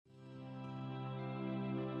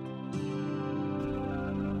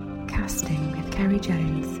Podcasting with Kerry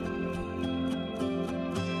Jones.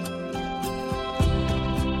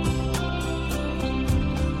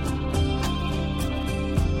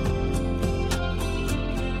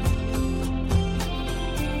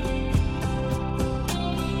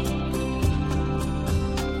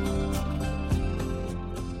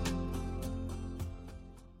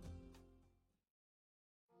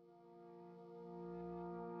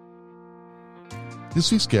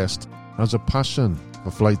 This week's guest has a passion for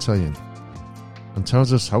fly tying and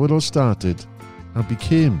tells us how it all started and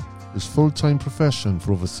became his full-time profession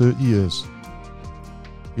for over 30 years.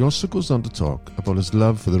 He also goes on to talk about his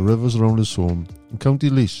love for the rivers around his home in County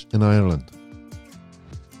Laois in Ireland.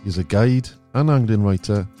 He's a guide and angling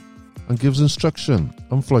writer and gives instruction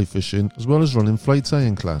on fly fishing as well as running fly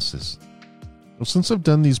tying classes. Now, since I've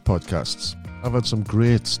done these podcasts, I've had some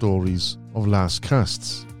great stories of last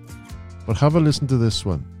casts. But have a listen to this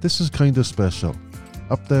one. This is kind of special.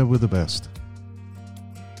 Up there with the best.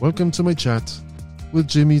 Welcome to my chat with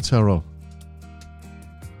Jimmy Terrell.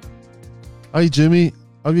 Hi Jimmy,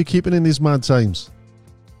 how are you keeping in these mad times?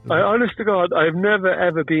 Honest to God, I've never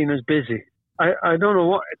ever been as busy. I don't know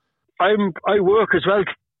what... I work as well,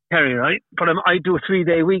 Kerry, right? But I do a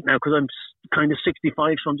 3-day week now because I'm kind of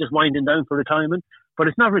 65, so I'm just winding down for retirement. But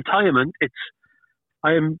it's not retirement,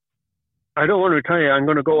 I don't want to retire. I'm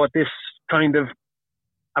going to go at this kind of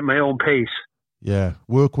at my own pace. Yeah,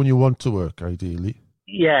 work when you want to work, ideally.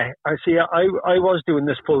 Yeah, I see. I was doing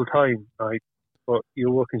this full time, right? But you're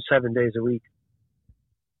working 7 days a week,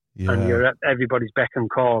 and you're at everybody's beck and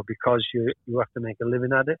call because you have to make a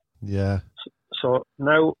living at it. Yeah. So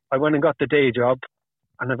now I went and got the day job,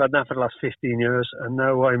 and I've had that for the last 15 years, and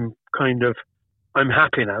now I'm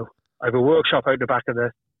happy now. I have a workshop out the back of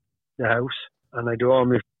the house, and I do all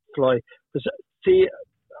my fly. See,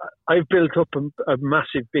 I've built up a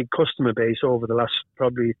massive, big customer base over the last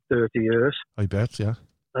probably 30 years. I bet, yeah.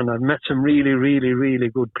 And I've met some really, really, really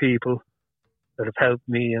good people that have helped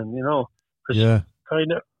me, and yeah,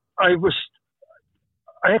 kind of, I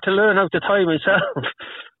had to learn how to tie myself.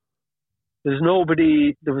 There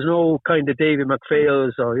was no kind of David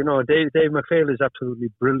McPhail's or, Dave McPhail is absolutely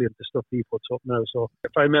brilliant, the stuff he puts up now. So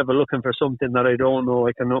if I'm ever looking for something that I don't know,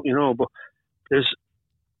 I can, but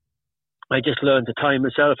I just learned to tie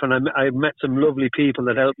myself, and I met some lovely people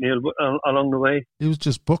that helped me along the way. It was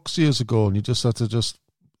just books years ago, and you just had to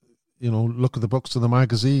look at the books and the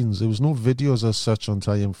magazines. There was no videos as such on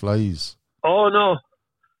tying flies. Oh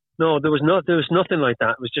no, there was nothing like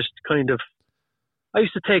that. It was just kind of. I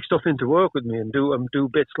used to take stuff into work with me and do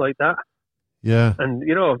bits like that. Yeah, and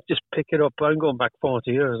just pick it up. I'm going back 40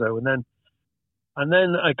 years now, and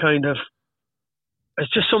then I kind of.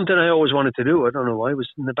 It's just something I always wanted to do. I don't know why. It was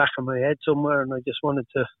in the back of my head somewhere, and I just wanted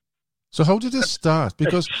to. So how did it start?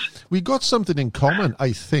 Because we got something in common,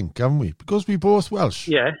 I think, haven't we? Because we both Welsh.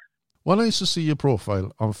 Yeah. When I used to see your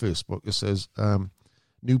profile on Facebook, it says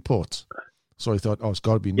Newport. So I thought, it's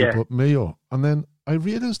got to be Newport Mayo. And then I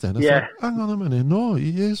realised then, I thought, hang on a minute, no,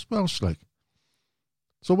 he is Welsh, like.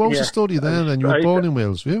 So what was the story there then? You were born in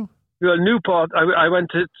Wales, were you? Well, Newport, I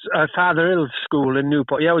went to Father Hill's school in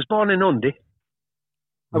Newport. Yeah, I was born in Undy.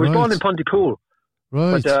 I was born in Pontypool.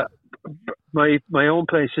 Right. But my own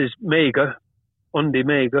place is Mega, Undy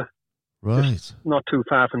Mega. Right. Just not too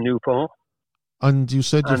far from Newport. And you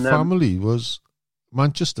said your family was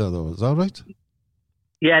Manchester, though. Is that right?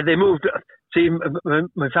 Yeah, they moved. See,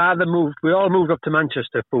 my father moved. We all moved up to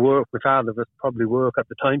Manchester for work. My father was probably work at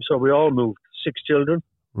the time, so we all moved. 6 children.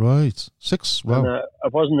 Right. 6. Wow. And,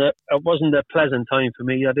 it wasn't a pleasant time for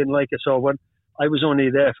me. I didn't like it. So when I was only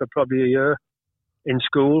there for probably a year in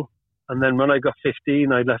school, and then when I got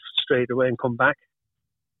 15, I left straight away and come back.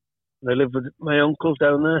 And I lived with my uncle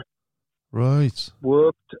down there. Right.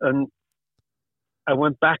 Worked, and I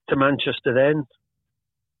went back to Manchester then,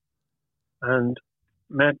 and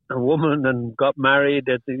met a woman and got married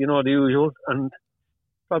at the usual. And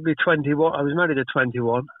probably 21. I was married at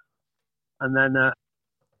 21, and then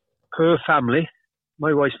her family,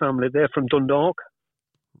 my wife's family, they're from Dundalk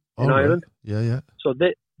in Ireland. Yeah. So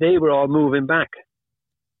they were all moving back.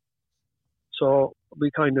 So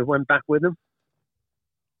we kind of went back with them.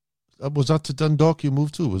 Was that to Dundalk you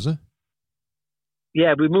moved to, was it?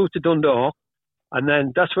 Yeah, we moved to Dundalk, and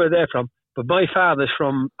then that's where they're from. But my father's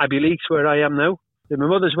from Abbeyleix, where I am now. My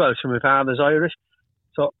mother's Welsh and my father's Irish.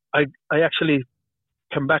 So I actually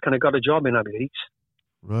came back and I got a job in Abbeyleix.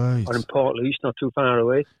 Right. Or in Portlaoise, not too far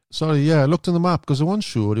away. Sorry, yeah, I looked on the map because I wasn't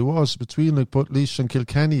sure it was between Portlaoise and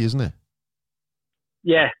Kilkenny, isn't it?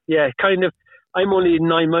 Yeah, kind of. I'm only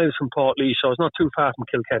 9 miles from Portlaoise, so it's not too far from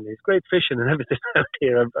Kilkenny. It's great fishing and everything out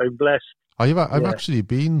here. I'm blessed. I've actually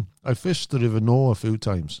been. I fished the River Nore a few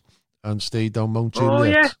times, and stayed down Mount Oh,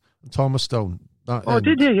 Juliet, yeah. Thomastown. That Oh, end.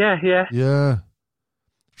 did you? Yeah. Yeah.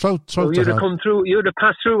 Trout So to you'd have have. come through. You'd have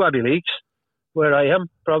passed through Abbey Leach, where I am,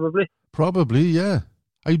 probably. Probably, yeah.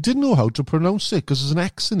 I didn't know how to pronounce it because there's an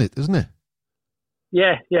X in it, isn't it?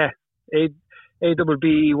 Yeah.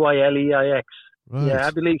 ABBYLEIX. Right. Yeah,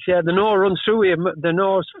 Abbey Leach. Yeah, the Nore runs through here. The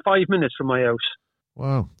Nore's 5 minutes from my house.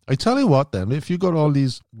 Wow. I tell you what then, if you got all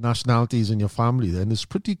these nationalities in your family, then it's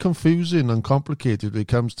pretty confusing and complicated when it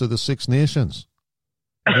comes to the Six Nations.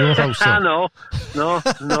 Your house, sir. No,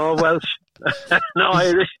 Welsh. No,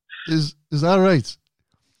 Irish. Is that right?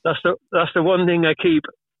 That's the one thing I keep.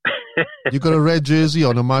 You got a red jersey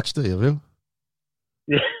on a match day, have you?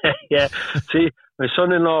 Yeah. See, my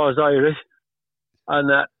son-in-law is Irish,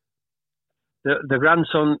 and the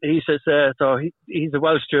grandson, he says, so he's a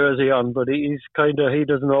Welsh jersey on, but he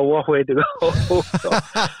doesn't know what way to go. So,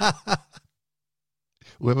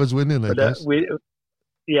 Whoever's winning, I guess.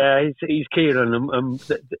 He's Kieran.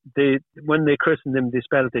 When they christened him, they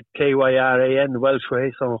spelled it Kyran, the Welsh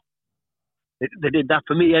way. So they did that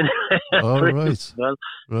for me anyway. Oh, right. Well,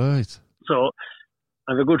 Right. so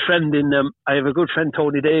I have a good friend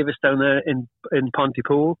Tony Davis down there in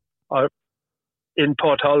Pontypool, or in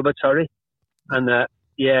Port Talbot, sorry. And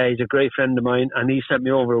he's a great friend of mine, and he sent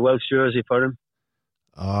me over a Welsh jersey for him.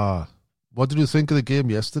 Ah, what did you think of the game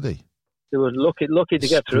yesterday? They were lucky to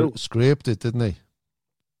get through. Scraped it, didn't they?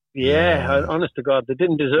 Yeah, honest to God, they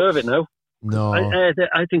didn't deserve it now. No.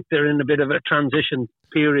 I think they're in a bit of a transition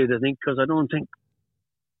period, I think, because I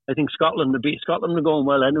think Scotland are going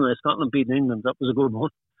well anyway. Scotland beating England, that was a good one.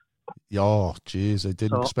 Oh, jeez, I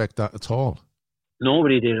didn't expect that at all.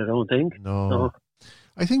 Nobody did, I don't think. No.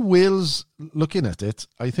 I think Wales, looking at it,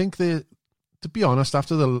 I think to be honest,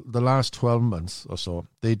 after the last 12 months or so,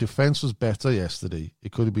 their defence was better yesterday.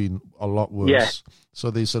 It could have been a lot worse. Yeah.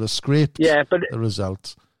 So they sort of scraped the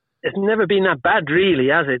result. It's never been that bad, really,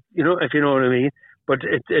 has it? If you know what I mean. But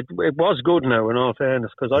it was good now, in all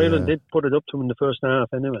fairness, because Ireland did put it up to him in the first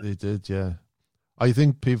half anyway. They did, yeah. I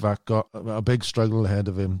think Pivac got a big struggle ahead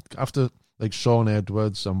of him. After, like, Sean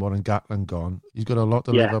Edwards and Warren Gatland gone, he's got a lot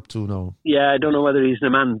to live up to now. Yeah, I don't know whether he's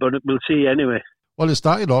the man, but we'll see anyway. Well, it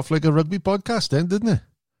started off like a rugby podcast then, didn't it?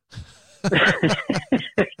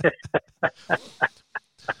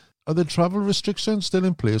 Are the travel restrictions still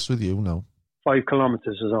in place with you now? 5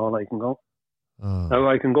 kilometres is all I can go. Oh. Now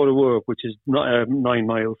I can go to work, which is not 9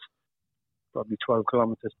 miles, probably 12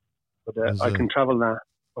 kilometres. But I can travel that.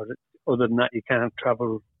 But other than that, you can't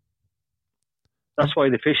travel. That's why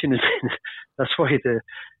the fishing has been. That's why the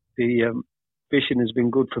fishing has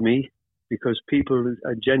been good for me, because people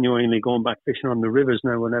are genuinely going back fishing on the rivers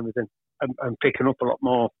now and everything. I'm picking up a lot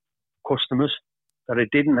more customers that I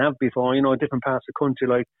didn't have before. Different parts of the country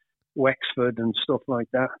like Wexford and stuff like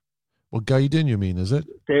that. Well, guiding, you mean, is it?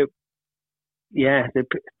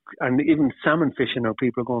 And even salmon fishing now,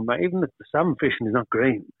 people are going back. Even if the salmon fishing is not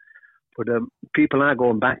great, but people are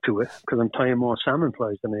going back to it because I'm tying more salmon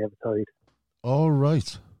flies than I ever tied. All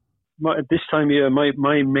right. This time of year,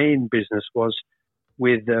 my main business was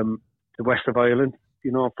with the west of Ireland,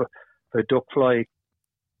 for duck fly,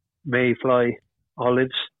 mayfly,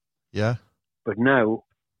 olives. Yeah. But now,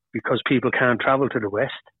 because people can't travel to the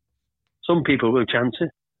west, some people will chance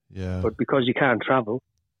it. Yeah. But because you can't travel,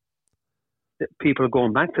 people are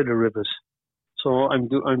going back to the rivers. So I'm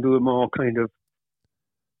doing more kind of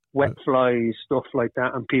wet flies, stuff like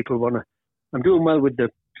that, and I'm doing well with the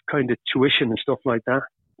kind of tuition and stuff like that,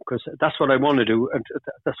 because that's what I want to do, and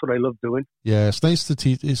that's what I love doing. Yeah, it's nice to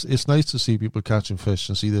it's nice to see people catching fish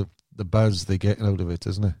and see the buzz they're getting out of it,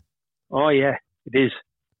 isn't it? Oh yeah, it is.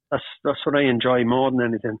 That's what I enjoy more than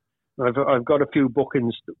anything. I've got a few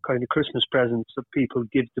bookings, kind of Christmas presents that people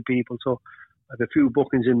give to people. So I have a few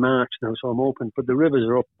bookings in March now, so I'm open. But the rivers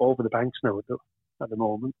are up over the banks now at the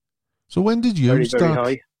moment. So when did you start?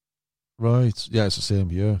 Very high. Right. Yeah, it's the same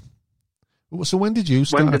year. So when did you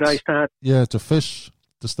start? When did I start? Yeah, to fish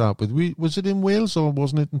to start with. Was it in Wales or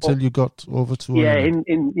wasn't it until you got over to Ireland?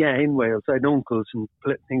 In Wales. I had uncles and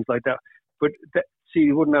things like that. But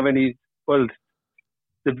you wouldn't have any. Well,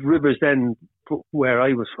 the rivers then where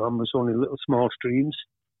I was from was only little small streams,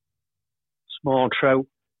 small trout.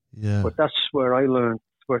 Yeah. But that's where I learned.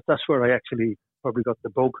 That's where I actually probably got the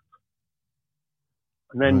bug.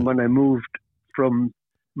 And then when I moved from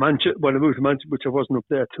Manchester, which I wasn't up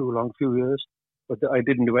there too long, a few years, but I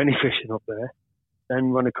didn't do any fishing up there.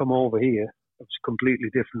 Then when I come over here, it was completely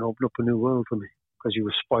different, opened up a new world for me, because you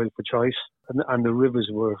were spoiled for choice. And the rivers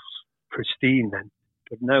were pristine then.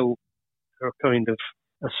 But now they're kind of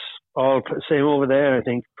all same over there, I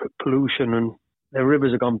think. Pollution, and the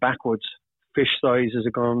rivers have gone backwards. Fish sizes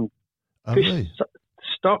have gone.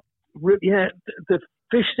 the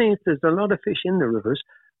fish things. There's a lot of fish in the rivers,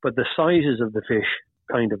 but the sizes of the fish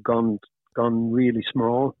kind of gone really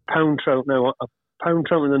small. Pound trout now. A pound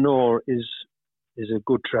trout in the Nore is a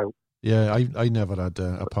good trout. Yeah, I never had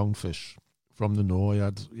a pound fish from the Nore. I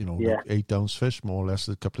had, like 8 ounce fish, more or less,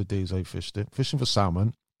 the couple of days I fished it. Fishing for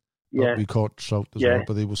salmon. Yeah. We caught trout as well,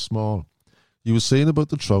 but they were small. You were saying about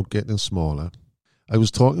the trout getting smaller. I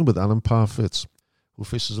was talking with Alan Parfit, who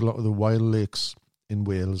fishes a lot of the wild lakes in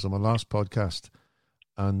Wales on my last podcast.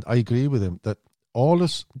 And I agree with him that all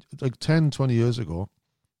this, like 10, 20 years ago,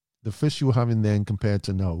 the fish you were having then compared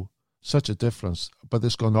to now, such a difference. But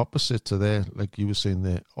it's gone opposite to there, like you were saying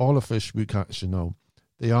there. All the fish we catch now,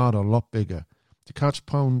 they are a lot bigger. To catch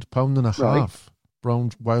pound and a half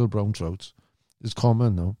wild brown trout is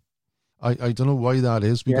common now. I don't know why that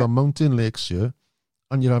is. We got mountain lakes here,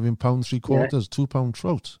 and you're having pound 3/4, 2 pound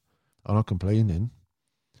trout. I'm not complaining.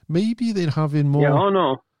 Maybe they're having more.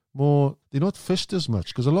 Yeah, more. They're not fished as much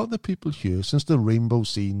because a lot of the people here, since the rainbow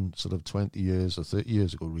scene, sort of 20 years or 30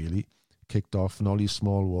 years ago, really kicked off in all these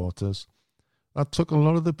small waters, that took a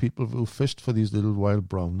lot of the people who fished for these little wild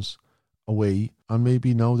browns away, and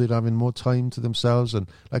maybe now they're having more time to themselves. And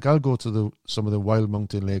like I'll go to some of the wild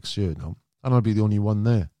mountain lakes here now, and I'll be the only one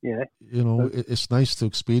there. Yeah. It's nice to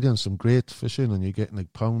experience some great fishing, and you're getting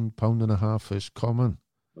like pound and a half fish common.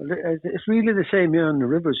 Well, it's really the same here on the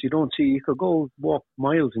rivers. You could go walk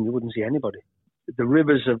miles and you wouldn't see anybody. The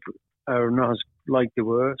rivers are not as like they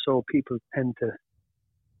were, so people tend to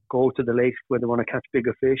go to the lakes where they want to catch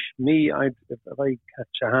bigger fish. Me, if I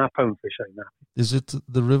catch a half-pound fish, I'm happy. Is it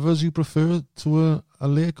the rivers you prefer to a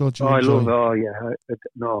lake, or do you enjoy?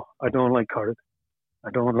 No, I don't like Corrib. I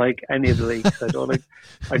don't like any of the lakes. I don't like.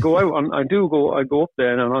 I go out I go up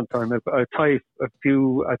there and on time. I tie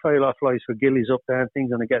a lot of flies for gillies up there and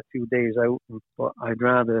things, and I get a few days out. But I'd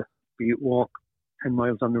rather walk 10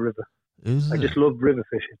 miles on the river. I just love river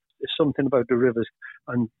fishing. There's something about the rivers,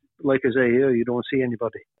 and like I say here, you don't see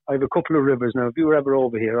anybody. I have a couple of rivers now. If you were ever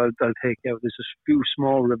over here, I'll take you out. There's a few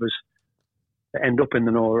small rivers that end up in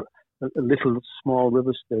the Nore. Little small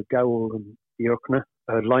rivers, the Gowl and the Urkna,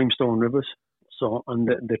 limestone rivers. So, and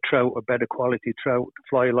the trout are better quality trout.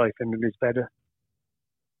 Fly life in it is better.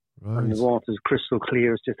 Right. And the water's crystal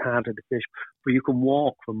clear. It's just harder to fish. But you can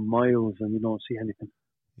walk for miles and you don't see anything.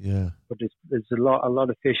 Yeah. But there's a lot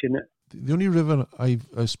of fish in it. The only river I've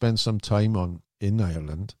spent some time on in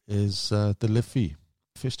Ireland is the Liffey.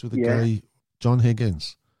 Fished with a guy, John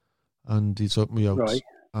Higgins. And he took me out. Right.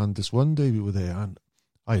 And this one day we were there and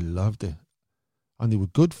I loved it. And they were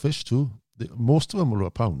good fish too. Most of them were a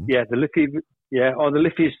pound. Yeah, the Liffey... Yeah, the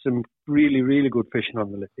Liffey is some really, really good fishing on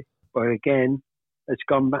the Liffey. But again, it's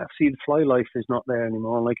gone back. See, the fly life is not there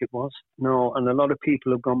anymore like it was. No, and a lot of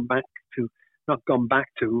people have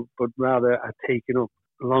but rather are taking up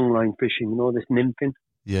longline fishing, this nymphing.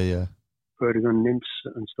 Yeah. Vertigon nymphs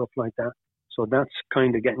and stuff like that. So that's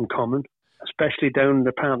kind of getting common, especially down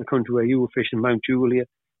the part of the country where you were fishing, Mount Julia,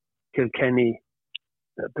 Kilkenny,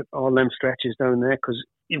 all them stretches down there, because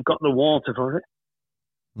you've got the water for it.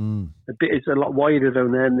 It's a lot wider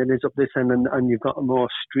down there than it is up this end, and you've got more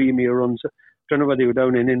streamier runs. I don't know whether you're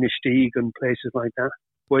down in Innistig and places like that,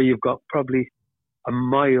 where you've got probably a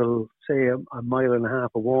mile, say a mile and a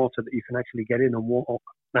half of water that you can actually get in and walk.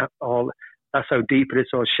 That's how deep it is.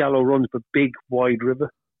 So shallow runs, but big, wide river.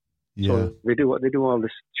 Yeah. So they do all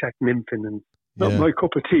this check nymphing, and not my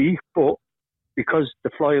cup of tea, but because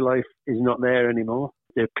the fly life is not there anymore,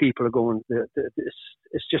 the people are going.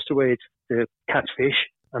 It's just a way to catch fish.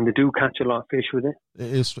 And they do catch a lot of fish with it.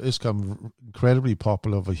 It's become incredibly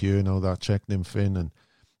popular over here now, that check nymphing and,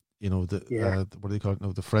 what do they call it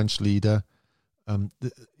now, the French leader.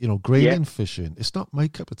 Grayling fishing. It's not my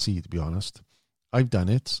cup of tea, to be honest. I've done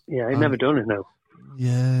it. Yeah, I've never done it now.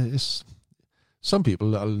 Yeah, some people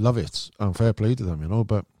love it, and fair play to them,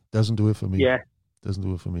 but doesn't do it for me. Yeah. Doesn't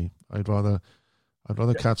do it for me. I'd rather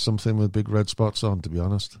catch something with big red spots on, to be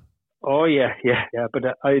honest. Oh, yeah.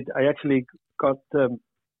 But I actually got...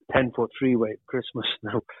 10-foot 3-weight Christmas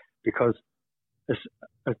now, because it's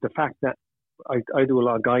the fact that I do a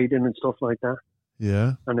lot of guiding and stuff like that.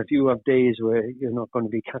 Yeah. And if you have days where you're not going to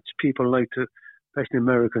be catch, people like to, especially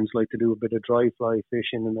Americans, like to do a bit of dry fly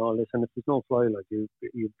fishing and all this. And if there's no fly, like you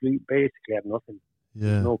basically have nothing. Yeah.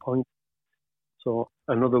 There's no point. So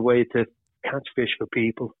another way to catch fish for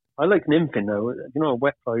people. I like nymphing now,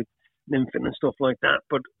 wet fly nymphing and stuff like that.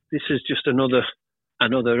 But this is just another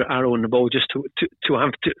arrow in the bow, just to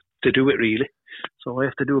have to do it, really. So I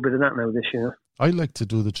have to do a bit of that now this year. I like to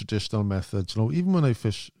do the traditional methods, even when I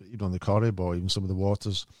fish, on the Corrib or even some of the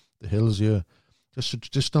waters, the hills here, just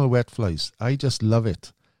traditional wet flies. I just love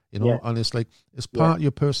it. you know, Yeah. and it's like, it's part of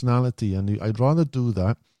your personality, and I'd rather do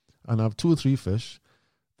that and have 2 or 3 fish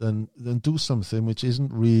than do something which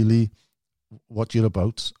isn't really what you're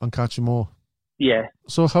about and catch more. Yeah.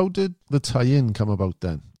 So how did the tie-in come about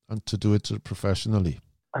then, and to do it professionally?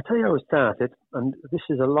 I tell you how it started, and this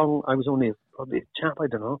is I was only probably a chap, I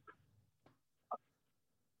don't know.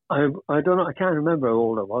 I don't know, I can't remember how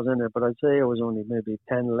old I was in it, but I'd say I was only maybe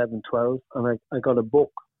 10, 11, 12, and I got a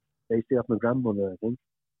book, basically off my grandmother, I think,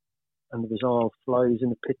 and it was all flies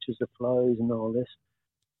and the pictures of flies and all this.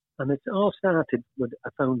 And it all started with, I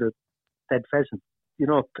found a dead pheasant, you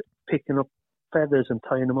know, picking up feathers and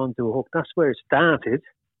tying them onto a hook. That's where it started,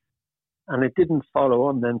 and it didn't follow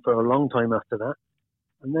on then for a long time after that.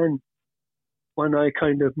 And then when I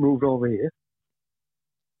kind of moved over here,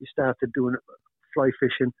 you started doing fly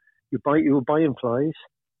fishing. You were buying flies,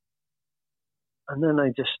 and then I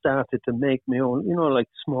just started to make my own, you know, like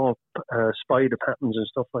small spider patterns and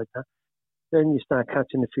stuff like that. Then you start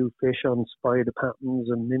catching a few fish on spider patterns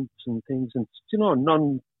and nymphs and things, and, you know,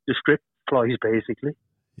 nondescript flies basically.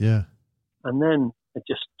 Yeah. And then it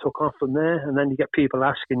just took off from there. And then you get people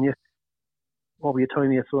asking you, "Oh, will you tie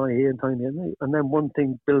me a fly here and tie me a there?" And then one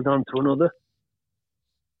thing built on to another.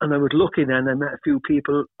 And I was lucky then. I met a few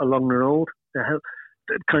people along the road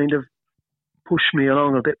that kind of pushed me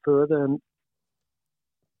along a bit further. And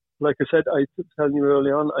like I said, I was telling you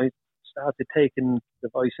early on, I started taking the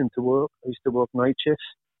vice into work. I used to work night shifts.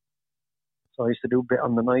 So I used to do a bit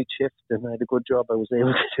on the night shift, and I had a good job. I was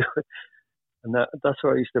able to do it. And that's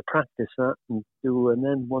where I used to practice that and do. And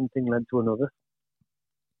then one thing led to another.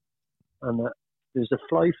 And there's a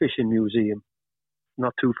fly fishing museum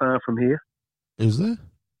not too far from here. Is there?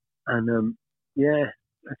 And yeah,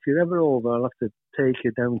 if you're ever over, I'll have to take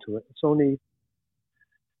you down to it. It's only,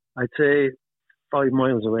 I'd say, 5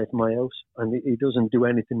 miles away from my house, and he doesn't do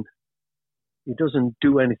anything. He doesn't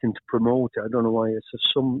do anything to promote it. I don't know why. It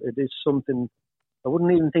is something. I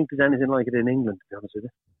wouldn't even think there's anything like it in England, to be honest with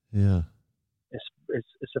you. Yeah.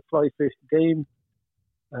 It's a fly fish game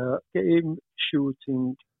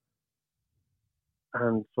shooting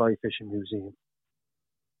and fly fishing museum,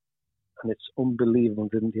 and it's unbelievable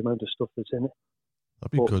the amount of stuff that's in it.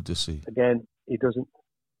 That'd be good to see. Again, he doesn't.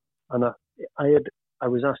 And I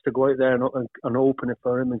was asked to go out there and open it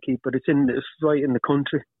for him and keep. But it's right in the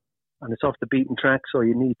country, and it's off the beaten track. So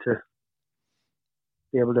you need to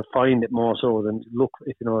be able to find it more so than look.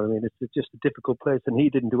 If you know what I mean, it's just a difficult place. And he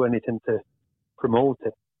didn't do anything to promote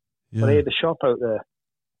it. Yeah. But I had a shop out there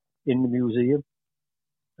in the museum,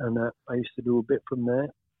 and I used to do a bit from there.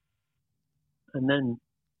 And then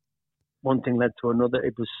one thing led to another.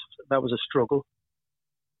 That was a struggle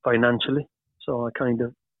financially. So I kind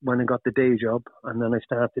of went and got the day job, and then I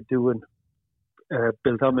started doing,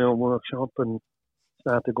 built out my own workshop and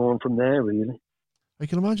started going from there, really. I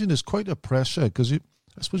can imagine there's quite a pressure, because I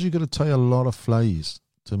suppose you've got to tie a lot of flies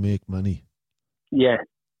to make money. Yeah,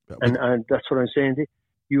 and that's what I'm saying to you.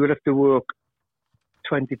 You would have to work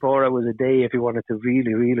 24 hours a day if you wanted to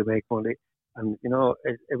really, really make money. And, you know,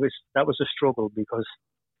 that was a struggle, because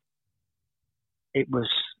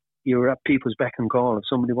you were at people's beck and call. If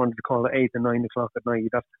somebody wanted to call at 8 or 9 o'clock at night,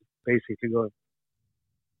 you'd have to basically go,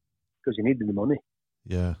 because you needed the money.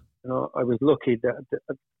 Yeah. You know, I was lucky that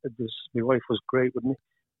my wife was great with me.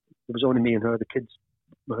 It was only me and her. The kids,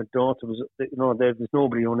 my daughter was, you know, there's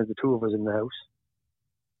nobody, only the two of us in the house.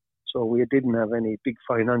 So we didn't have any big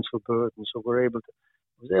financial burden. So I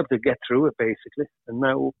was able to get through it, basically. And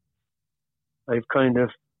now I've kind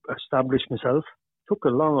of established myself. It took a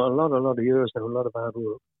lot of years now, a lot of hard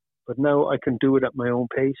work. But now I can do it at my own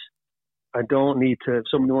pace. I don't need to, if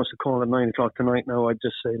somebody wants to call at 9 o'clock tonight now, I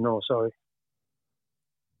just say, no, sorry.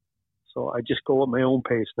 So I just go at my own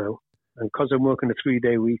pace now. And because I'm working a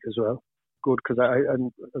 3-day week as well, good, because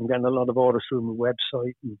I'm getting a lot of orders through my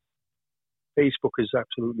website. And Facebook is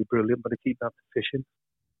absolutely brilliant, but I keep that to fishing.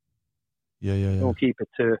 Yeah. I don't keep it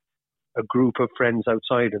to a group of friends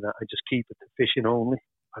outside of that. I just keep it to fishing only.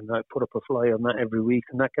 And I put up a fly on that every week,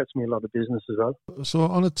 and that gets me a lot of business as well. So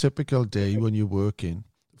on a typical day when you're working,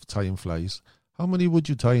 tying flies, how many would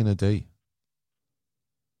you tie in a day?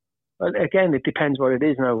 Well, again, it depends what it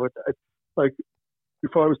is now. But like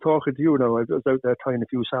before I was talking to you now, I was out there tying a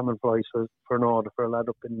few salmon flies for an order for a lad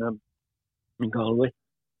up in Galway.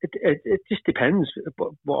 It just depends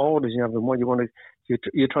what orders you have and what you want to.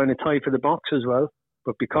 You're trying to tie for the box as well,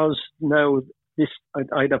 but because now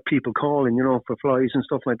I'd have people calling, you know, for flies and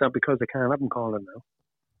stuff like that, because I can't have them calling now.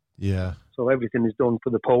 Yeah. So everything is done for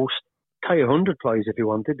the post. Tie 100 flies if you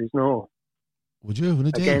wanted. There's no. Would you in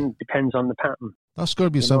a day? Again, depends on the pattern. That's got to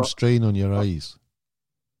be some strain on your eyes.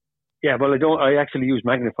 Yeah, well, I actually use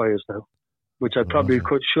magnifiers now. which I probably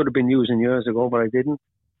should have been using years ago, but I didn't.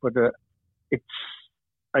 But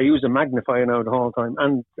I use a magnifier now the whole time,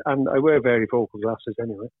 and I wear varifocal glasses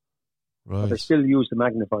anyway. Right. But I still use the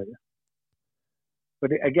magnifier.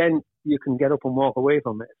 But again, you can get up and walk away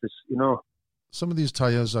from it. It's, you know. Some of these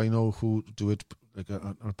tyres, I know who do it like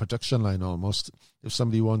on a production line almost. If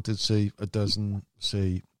somebody wanted, say, a dozen,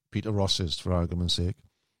 say, Peter Rosses, for argument's sake.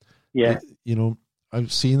 Yeah. You know,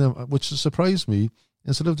 I've seen them, which surprised me.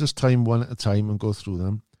 Instead of just tying one at a time and go through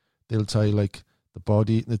them, they'll tie like the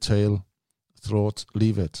body, the tail, throat,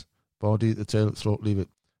 leave it. Body, the tail, throat, leave it.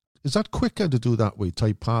 Is that quicker to do that way,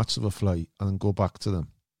 tie parts of a fly and then go back to them?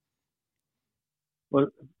 Well,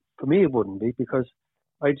 for me it wouldn't be, because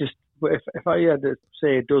I just, if I had,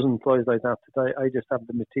 say, a dozen flies like that to tie, I just have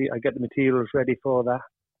the material, I get the materials ready for that.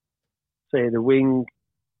 Say the wing,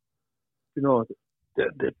 you know,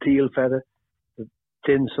 the teal feather, the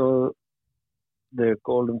tinsel, the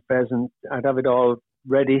golden pheasant, I'd have it all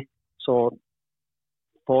ready. So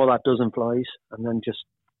for that dozen flies, and then just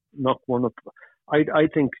knock one up. I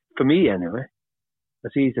think, for me anyway,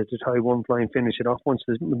 it's easier to tie one fly and finish it off once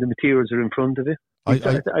the materials are in front of you. I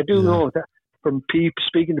do know that from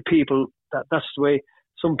speaking to people, that's the way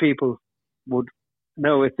some people would.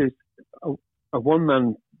 Now, if there's a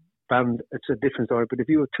one-man band, it's a different story. But if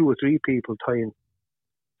you have 2 or 3 people tying,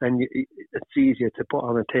 then it's easier to put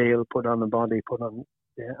on a tail, put on a body, put on.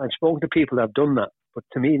 Yeah, I've spoken to people that have done that, but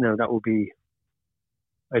to me now that would be,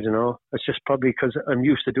 I don't know. It's just probably because I'm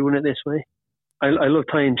used to doing it this way. I love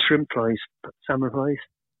tying shrimp flies, salmon flies.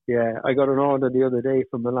 Yeah, I got an order the other day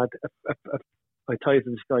from a lad. I tied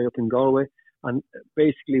this guy up in Galway, and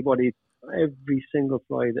basically every single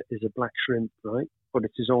fly that is a black shrimp, right? But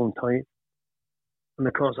it's his own type. And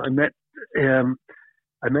of course, I met him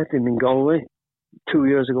in Galway 2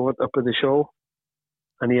 years ago up at the show,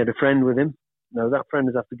 and he had a friend with him. Now that friend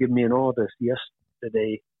has after given me an order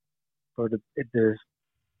yesterday for the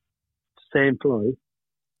same fly,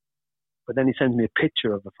 but then he sends me a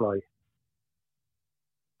picture of the fly,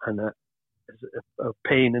 and a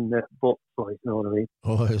pain in the butt fly. You know what I mean?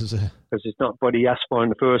 Oh, is it? Because it's not what he asked for in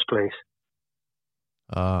the first place.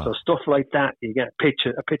 So stuff like that, you get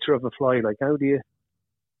a picture of a fly. Like, how do you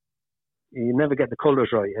never get the colours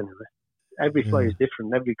right anyway. Every fly is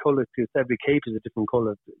different. Every colour, every cape is a different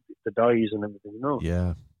colour. The dyes and everything, you know.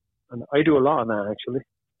 Yeah. And I do a lot of that actually.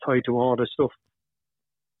 Tie to order stuff,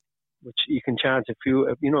 which you can charge a few.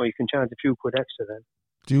 You can charge a few quid extra then.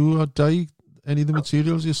 Do you dye any of the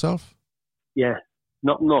materials yourself? Yeah,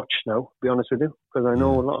 not much now. To be honest with you, because I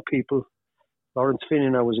know a lot of people. Lawrence Finney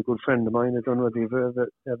now was a good friend of mine. I don't know if you've ever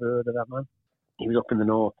heard of that man. He was up in the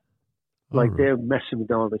north. They're messing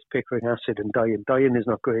with all this picric acid and dyeing. Dyeing is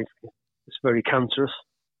not great. It's very cancerous.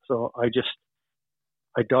 So I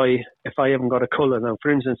dye if I haven't got a colour. Now, for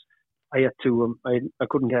instance, I had to, I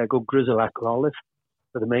couldn't get a good Grizzle olive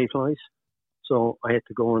for the mayflies. So I had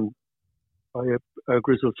to go and buy a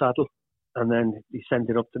Grizzle saddle, and then he sent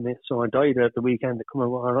it up to me. So I dyed it at the weekend to come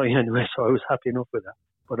out all right anyway, so I was happy enough with that.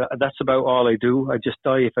 But that's about all I do. I just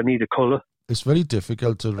dye if I need a colour. It's very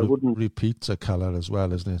difficult to repeat a colour as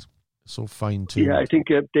well, isn't it? So fine-tuned. Yeah, I think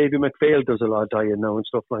David McPhail does a lot of dyeing now and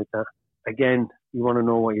stuff like that. Again, you want to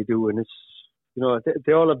know what you're doing. It's,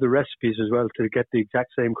 they all have the recipes as well to get the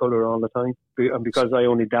exact same colour all the time. And because I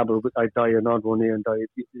only dabble, I dye an odd one here and dye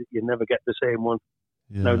it, you never get the same one.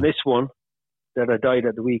 Yeah. Now, this one that I dyed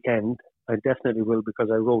at the weekend, I definitely will, because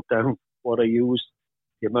I wrote down what I used,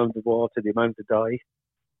 the amount of water, the amount of dye,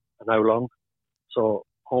 and how long. So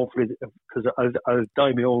hopefully, because I'll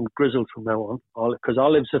dye my own Grizzle from now on. Because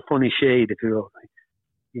olive's a funny shade, if you know.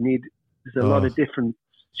 There's a lot of different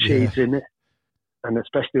shades in it, and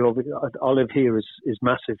especially olive here is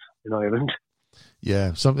massive in Ireland.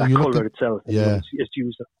 Yeah, that colour itself. Yeah, it's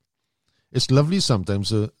used. It's lovely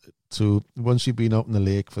sometimes to once you've been out in the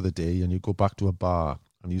lake for the day and you go back to a bar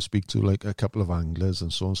and you speak to like a couple of anglers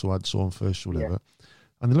and so had so on fish or whatever,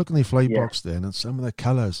 and they look in the fly box then, and some of the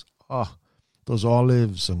colours, those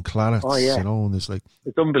olives and clarets, and it's like,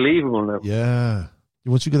 it's unbelievable now. Yeah,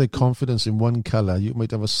 once you get the confidence in one colour, you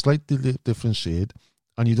might have a slightly different shade,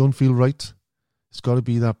 and you don't feel right. It's got to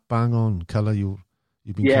be that bang on colour you've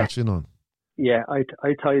been catching on. Yeah, I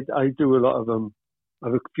do a lot of them. I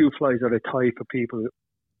have a few flies that I tie for people,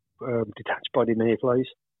 detached body mayflies.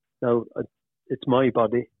 Now, it's my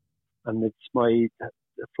body, and it's my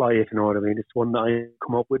fly, if you know what I mean. It's one that I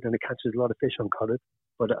come up with, and it catches a lot of fish on cod.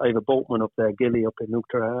 But I have a boatman up there, Gilly, up in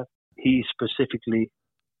Nuachtar. He specifically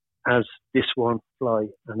has this one fly,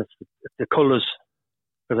 and it's the colours,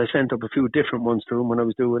 because I sent up a few different ones to him when I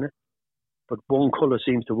was doing it. But one colour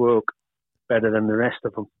seems to work better than the rest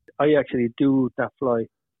of them. I actually do that fly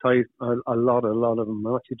tied a lot of them.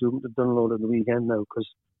 I'm actually done a load on the weekend now because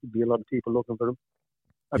there'd be a lot of people looking for them.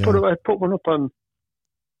 I put one up on.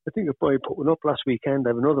 I think I put one up last weekend. I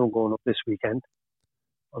have another one going up this weekend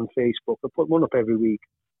on Facebook. I put one up every week.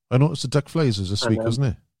 I noticed the duck flies was this week, wasn't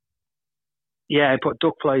it? Yeah, I put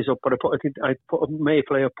duck flies up, but I put a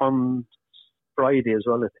mayfly up on Friday as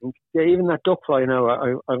well, I think. Yeah, even that duck fly now,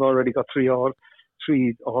 I've already got three orders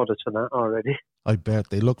for that already. I bet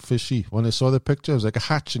they look fishy. When I saw the picture, it was like a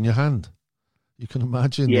hatch in your hand. You can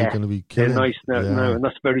imagine they're going to be killing. They're nice now, and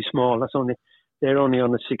that's very small. They're only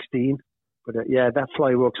on a 16. But that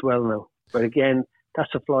fly works well now. But again,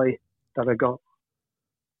 that's a fly that I got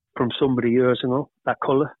from somebody years ago, that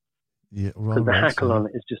colour. Yeah, because the hackle on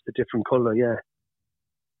it is just a different colour, yeah.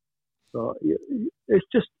 So it's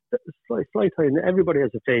just fly tying. Everybody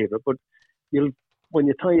has a favourite, but when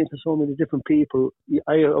you tie into so many different people,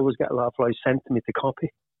 I always get a lot of flies sent to me to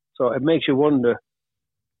copy. So it makes you wonder.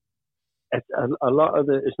 A lot of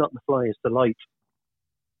it's not the fly, it's the light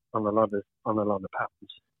on a lot of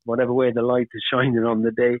patterns. Whatever way the light is shining on the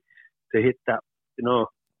day to hit that,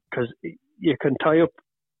 because you can tie up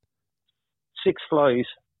 6 flies,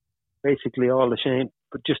 basically all the same,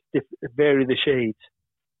 but just vary the shades,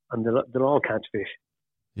 and they'll all catch fish.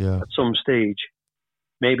 Yeah. At some stage,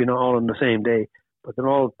 maybe not all on the same day, but they'll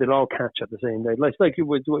all catch at the same day. Like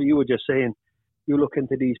what you were just saying, you look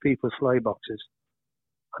into these people's fly boxes,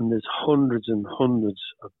 and there's hundreds and hundreds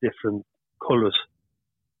of different colours.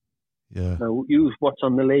 Yeah. Now, use what's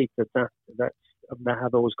on the lake that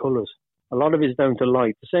have those colours. A lot of it's down to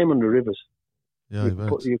light. The same on the rivers. Yeah,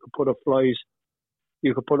 you could put up flies.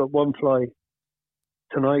 You could put up one fly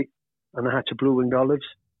tonight and a hatch of blue-winged olives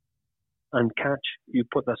and catch. You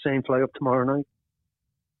put that same fly up tomorrow night.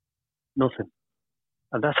 Nothing.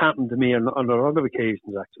 And that's happened to me on a lot of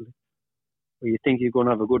occasions, actually, where you think you're going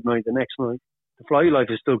to have a good night the next night. The fly life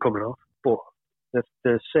is still coming off, but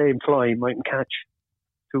the same fly mightn't catch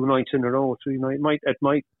 2 nights in a row, 3 nights. It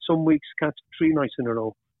might some weeks catch 3 nights in a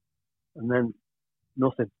row, and then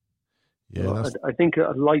nothing. Yeah, so I think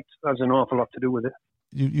light has an awful lot to do with it.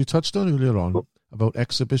 You touched on earlier on about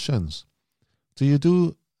exhibitions. Do you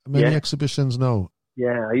do many exhibitions now?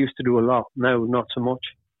 Yeah, I used to do a lot. Now, not so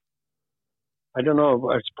much. I don't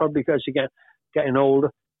know. It's probably because you getting older.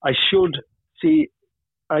 I used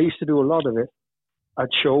to do a lot of it at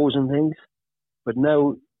shows and things, but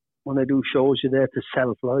now when I do shows, you're there to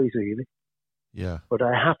sell flies, really. Yeah. But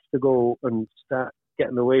I have to go and start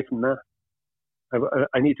getting away from that.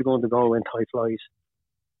 I need to go into Galway and tie flies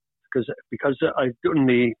because I've done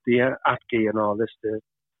the ATGI and all this, the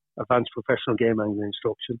Advanced Professional Game Angling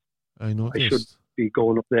Instruction. I know. I should be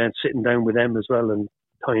going up there and sitting down with them as well and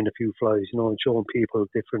tying a few flies, and showing people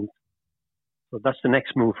different. So that's the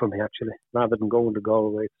next move for me, actually, rather than going to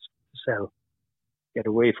Galway to sell. Get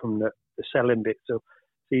away from the selling bit. So,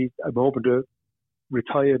 see, I'm hoping to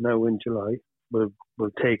retire now in July. We'll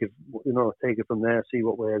take it, take it from there, see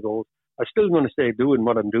what way it goes. I'm still going to stay doing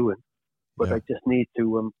what I'm doing, but I just need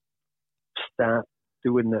to start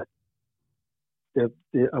doing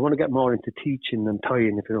I want to get more into teaching and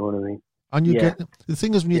tying, if you know what I mean. And the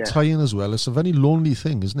thing is, when you're tying as well, it's a very lonely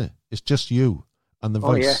thing, isn't it? It's just you and the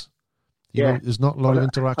voice. You know, there's not a lot of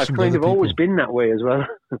interaction. I've kind of always been that way as well.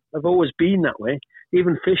 I've always been that way.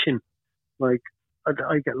 Even fishing, like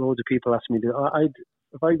I get loads of people asking me,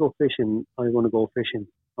 if I go fishing, I want to go fishing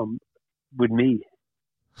with me.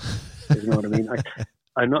 You know what I mean?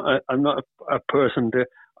 I'm not a person that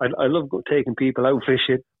I love taking people out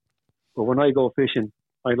fishing, but when I go fishing,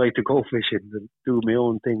 I like to go fishing and do my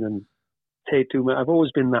own thing and take to me. I've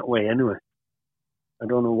always been that way anyway. I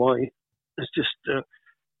don't know why. It's just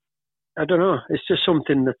I don't know. It's just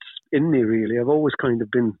something that's in me, really. I've always kind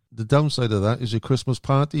of been. The downside of that is your Christmas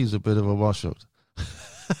party is a bit of a washout.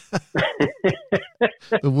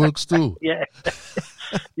 It works too. Yeah.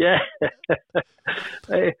 Yeah.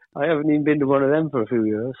 I haven't even been to one of them for a few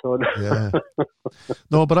years. So. Yeah.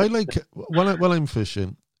 No, but I like, while I'm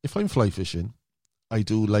fishing, if I'm fly fishing, I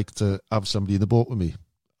do like to have somebody in the boat with me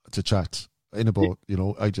to chat. In a boat,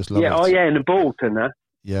 I just love it. Oh, yeah, in a boat and that.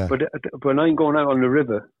 Yeah. But when I'm going out on the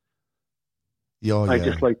river, I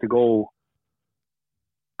just like to go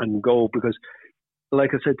because,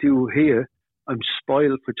 like I said to you here, I'm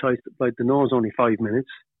spoiled for choice. Like the North's only 5 minutes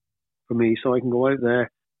for me, so I can go out there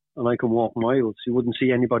and I can walk miles. You wouldn't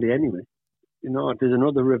see anybody anyway. There's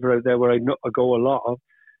another river out there where I go a lot of,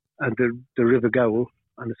 and the River Gowl,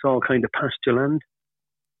 and it's all kind of pasture land.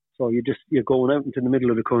 So you're going out into the middle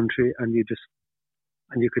of the country, and you could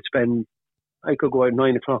spend. I could go out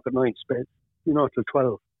 9 o'clock at night, spend till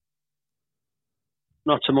 12.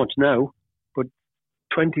 Not so much now, but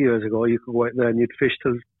 20 years ago, you could go out there and you'd fish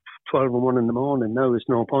till 12 and 1 in the morning. Now there's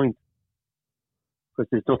no point because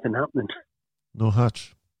there's nothing happening. No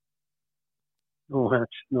hatch. No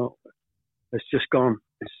hatch, no. It's just gone.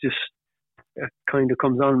 It's just, it kind of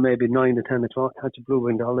comes on maybe 9 to 10 o'clock, hatch of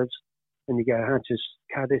blue-winged olives, and you get a hatch of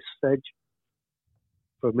caddis sedge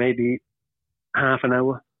for maybe half an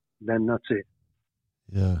hour, then that's it.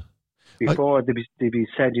 Yeah. Before, there'd be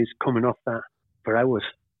sedges coming off that for hours.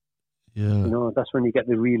 Yeah. You know, that's when you get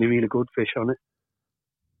the really, really good fish on it.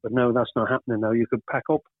 But no, that's not happening now. You could pack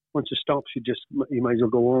up. Once it stops, you might as well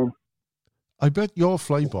go home. I bet your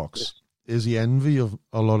fly box is the envy of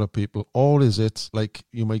a lot of people, or is it like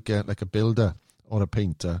you might get like a builder or a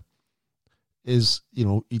painter? Is, you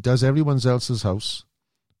know, he does everyone else's house,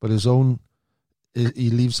 but his own, he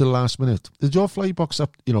leaves the last minute. Is your fly box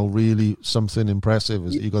up, you know, really something impressive?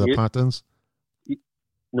 Is you got the patterns?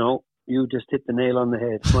 No, you just hit the nail on the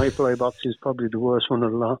head. My fly box is probably the worst one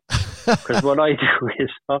of the lot. Because what I do is,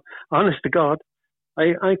 honest to God,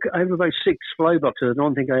 I have about 6 fly boxes. I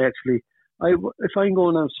don't think I actually, if I'm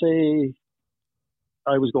going out, say,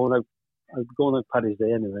 I was going out Paddy's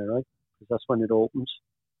Day anyway, right? Because that's when it opens.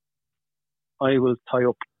 I will tie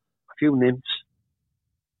up a few nymphs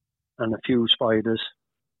and a few spiders,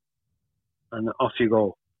 and off you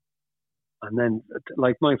go. And then,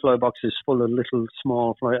 like, my fly box is full of little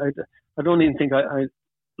small fly. I don't even think I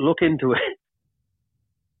look into it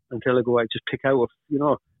until I go. I just pick out, you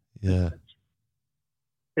know. Yeah.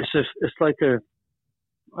 It's like I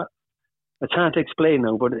can't explain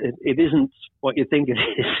now, but it isn't what you think it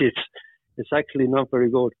is. It's actually not very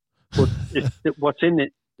good. But what's in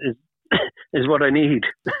it is what I need.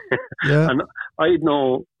 Yeah. And I'd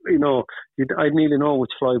know, you know, I'd nearly know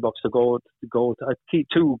which fly box to go to. I keep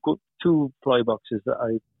two fly boxes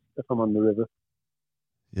if I'm on the river.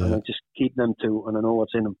 Yeah. And I just keep them 2, and I know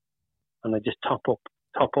what's in them. And I just top up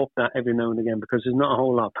that every now and again, because there's not a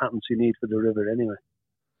whole lot of patterns you need for the river anyway.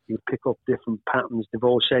 You pick up different patterns,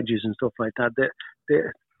 divorce edges and stuff like that.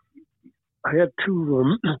 I had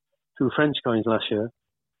two French guys last year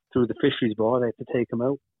through the fisheries board. I had to take them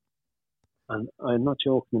out, and I'm not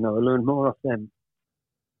joking. You know, I learned more off them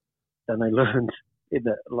than I learned in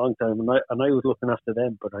a long time. And I was looking after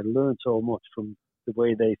them, but I learned so much from the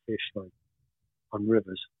way they fish, like on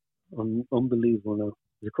rivers. Unbelievable. Now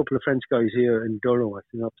there's a couple of French guys here in Durham,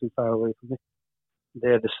 actually, not too far away from me.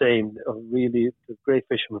 They're the same. They're great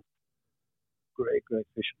fishermen. Great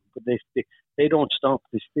fishermen. But they don't stop.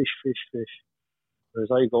 They fish. Whereas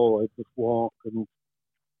I go, I just walk, and,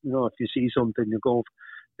 you know, if you see something, you go.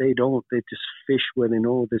 They don't. They just fish where they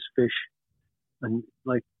know there's fish. And,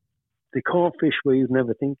 like, they caught fish where you'd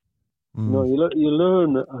never think. You know, you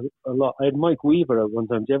learn a lot. I had Mike Weaver at one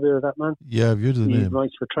time. Did you ever hear of that man? Yeah, I've heard the name. He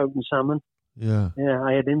writes for Trout and Salmon. Yeah. Yeah,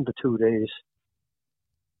 I had him for 2 days.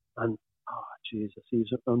 And, oh, Jesus,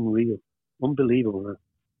 he's unreal. Unbelievable, man.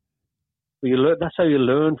 But that's how you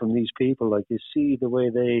learn from these people. Like, you see the way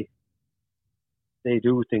they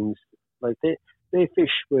do things. Like, they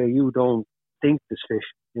fish where you don't think there's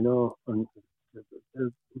fish, you know. And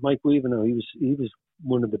Mike Weaver, now, he was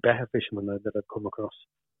one of the better fishermen that I've come across.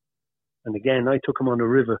 And again, I took him on a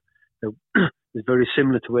river that is very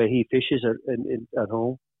similar to where he fishes at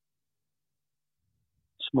home.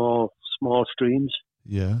 Small streams.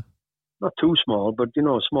 Yeah. Not too small, but, you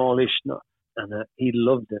know, smallish. And he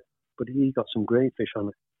loved it. But he got some great fish on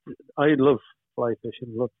it. I love fly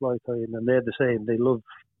fishing, love fly tying, and they're the same.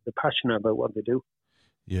 They're passionate about what they do.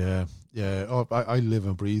 Yeah. Oh, I live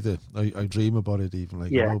and breathe it. I dream about it even,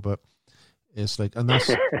 like, yeah. You know, but it's like, and that's,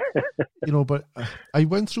 you know, but I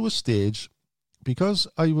went through a stage because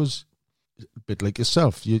I was a bit like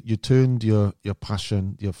yourself. You turned your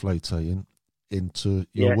passion, your fly tying, into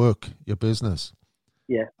your work, your business.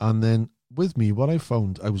 Yeah. And then with me, what I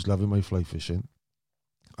found, I was loving my fly fishing.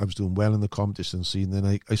 I was doing well in the competition scene. Then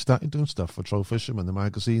I started doing stuff for Trout Fisherman, the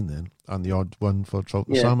magazine then, and the odd one for Trout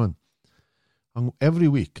and Salmon. And every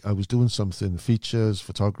week I was doing something, features,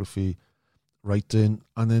 photography, writing,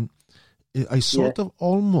 and then I sort of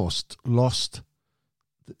almost lost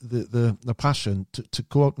the passion to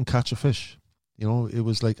go out and catch a fish. You know, it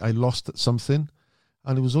was like I lost something,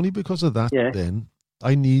 and it was only because of that then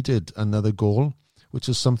I needed another goal, which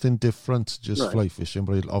is something different to just fly fishing,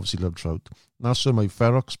 but I obviously love trout. And that's where my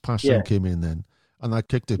Ferox passion came in then, and that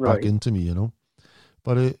kicked it back into me, you know.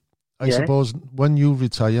 But I suppose when you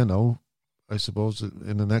retire now, I suppose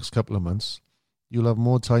in the next couple of months, you'll have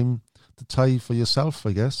more time to tie for yourself,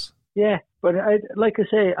 I guess. Yeah, but like I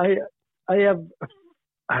say, I have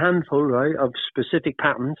a handful, right, of specific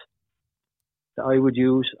patterns that I would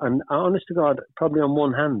use, and honest to God, probably on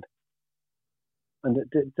one hand. And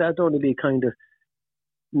that'd only be kind of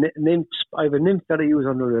nymphs. I have a nymph that I use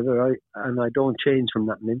on the river, and I don't change from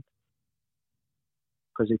that nymph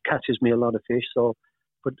because it catches me a lot of fish. So,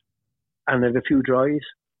 and I have a few dries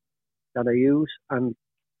that I use, and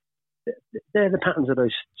they're the patterns that I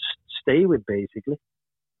stay with basically.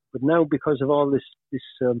 But now, because of all this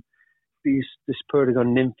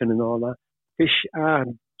Perdigon nymphing and all that, fish are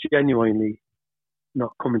genuinely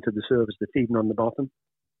not coming to the surface. They're feeding on the bottom.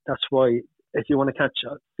 That's why, if you want to catch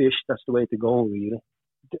fish, that's the way to go, really.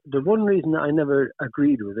 The one reason that I never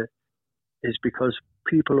agreed with it is because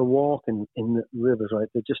people are walking in the rivers, right?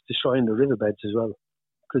 They're just destroying the riverbeds as well.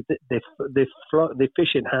 Because they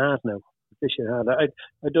fish it hard now. They fish it hard. I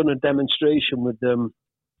done a demonstration with the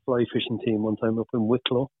fly fishing team one time up in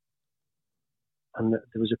Wicklow. And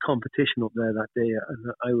there was a competition up there that day,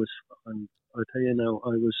 and I'll tell you now,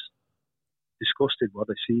 I was disgusted what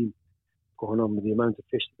I seen going on with the amount of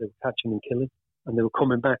fish that they were catching and killing. And they were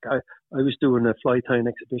coming back. I was doing a fly tying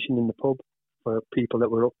exhibition in the pub for people that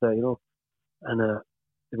were up there, and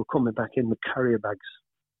they were coming back in with carrier bags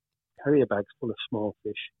full of small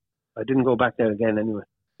fish. I didn't go back there again anyway.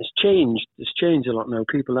 It's changed a lot now.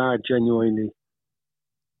 People are genuinely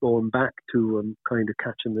going back to kind of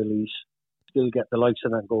catch and release. Still get the likes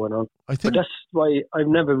of that going on. But that's why I've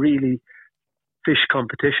never really fished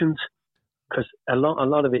competitions, because a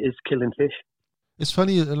lot of it is killing fish. It's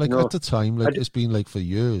funny, at the time, it's been like for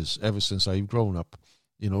years, ever since I've grown up,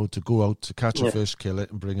 to go out to catch a fish, kill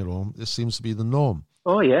it and bring it home. This seems to be the norm.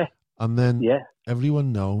 Oh, yeah. And then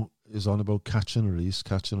everyone now is on about catch and release,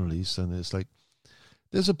 and it's like,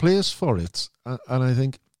 there's a place for it. And I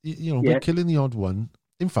think, we're killing the odd one.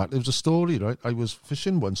 In fact, there was a story, right? I was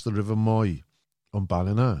fishing once the River Moy on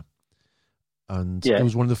Ballina, and it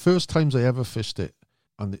was one of the first times I ever fished it,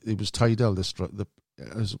 and it was tidal.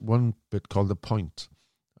 There's one bit called the Point,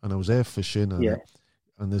 and I was there fishing,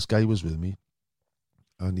 and this guy was with me,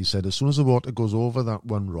 and he said, as soon as the water goes over that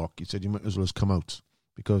one rock, he said, you might as well come out,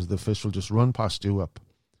 because the fish will just run past you up.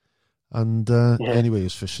 And anyway, he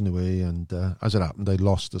was fishing away, and as it happened, I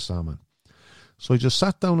lost the salmon. So I just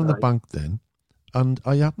sat down on the bank then, and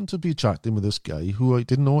I happened to be chatting with this guy who I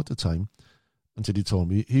didn't know at the time until he told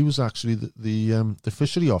me he was actually the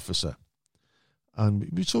fishery officer. And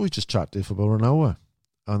we just chatted for about an hour.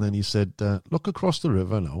 And then he said, look across the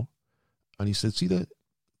river now. And he said, see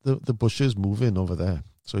the bushes moving over there?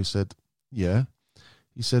 So he said, yeah.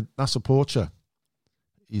 He said, that's a poacher.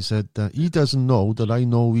 He said, he doesn't know that I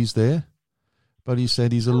know he's there. But he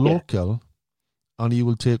said he's a local and he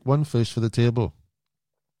will take one fish for the table.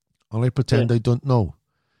 And I pretend I don't know.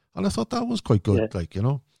 And I thought that was quite good,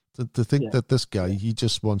 to think that this guy, he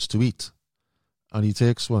just wants to eat. And he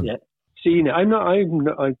takes one. Yeah. See, I'm not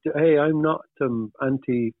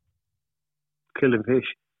anti killing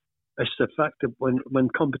fish. It's the fact that when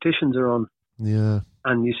competitions are on,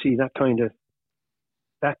 and you see that kind of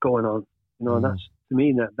that going on, that's, to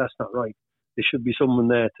me, that's not right. There should be someone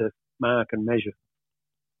there to mark and measure.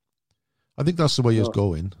 I think that's the way it's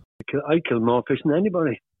going. I killed more fish than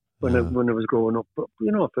anybody when I was growing up. But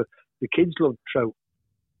for the kids loved trout.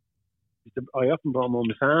 I often brought them home.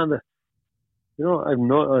 My father.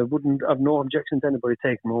 I wouldn't have no objection to anybody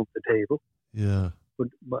taking them home to the table. Yeah.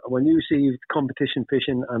 But when you see competition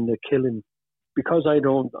fishing and they're killing, because I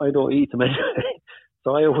don't eat them anyway,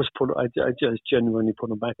 so I always I just genuinely put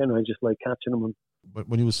them back in. I just like catching them. But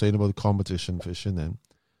when you were saying about the competition fishing, then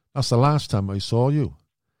that's the last time I saw you.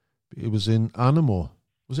 It was in Anamo.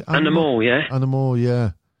 Was it Anamo? Anamo, yeah. Anamo,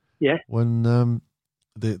 yeah. Yeah. When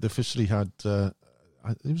the fishery had, it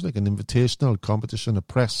was like an invitational competition, a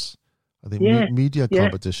press. I think media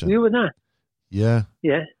competition. You were there. Yeah.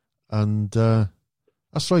 Yeah. And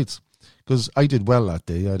that's right. Because I did well that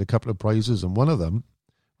day. I had a couple of prizes, and one of them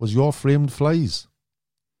was your framed flies.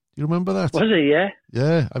 Do you remember that? Was it, yeah?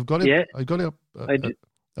 Yeah, I've got it. Yeah. I got it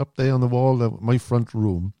up there on the wall. My front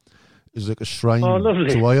room is like a shrine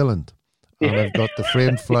to Ireland. And I've got the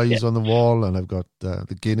framed flies on the wall, and I've got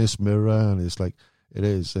the Guinness mirror, and it's like, it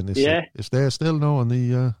is. And it's there still now on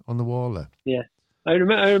the wall there. Yeah. I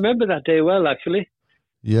remember that day well, actually.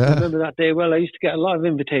 Yeah. I remember that day well. I used to get a lot of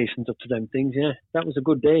invitations up to them things, yeah. That was a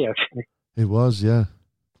good day, actually. It was, yeah.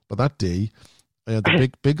 But that day, I had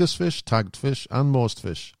the biggest fish, tagged fish, and most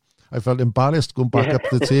fish. I felt embarrassed going back up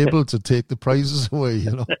to the table to take the prizes away,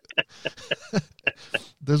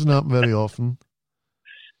 Doesn't happen very often.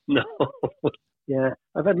 No. Yeah.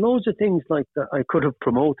 I've had loads of things like that I could have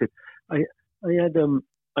promoted. I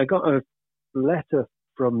got a letter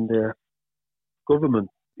from the government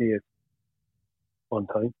here one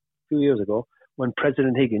time, a few years ago, when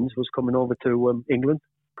President Higgins was coming over to England,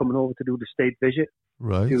 coming over to do the state visit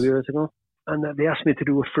a few years ago. And they asked me to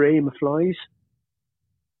do a frame of flies.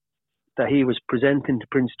 that he was presenting to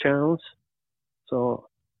Prince Charles. So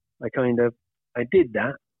I did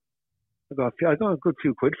that. I got a good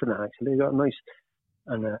few quid for that, actually. I got a nice,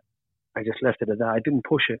 and I just left it at that. I didn't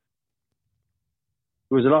push it.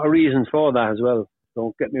 There was a lot of reasons for that as well.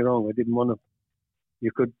 Don't get me wrong. I didn't want to.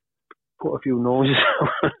 You could put a few noses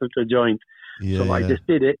out of the joint. So I just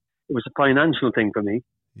did it. It was a financial thing for me.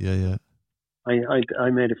 Yeah. I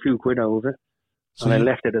made a few quid out of it, and I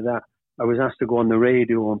left it at that. I was asked to go on the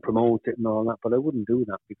radio and promote it and all that, but I wouldn't do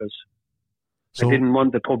that because I didn't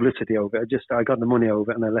want the publicity of it. I got the money out of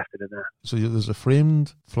it and I left it at that. So there's a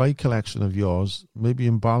framed fly collection of yours, maybe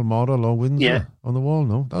in Balmoral or Windsor on the wall,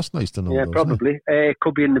 no? That's nice to know. Yeah, probably. It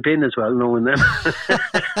could be in the bin as well, knowing them.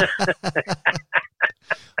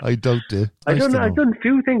 I doubt it. I've done a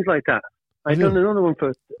few things like that. I've done another one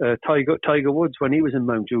for Tiger Woods when he was in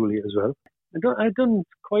Mount Juliet as well. I've done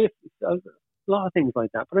quite a lot of things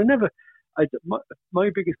like that, but my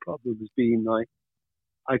biggest problem has been like,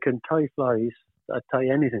 I can tie flies, I tie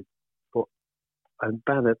anything, but I'm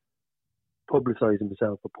bad at publicising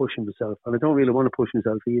myself or pushing myself, and I don't really want to push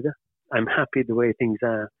myself either. I'm happy the way things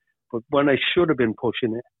are, but when I should have been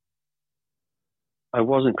pushing it, I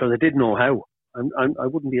wasn't, because I didn't know how. I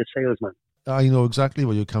wouldn't be a salesman. I know exactly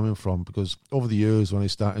where you're coming from, because over the years when I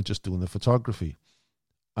started just doing the photography,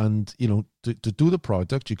 and, you know, to do the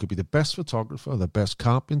product, you could be the best photographer, the best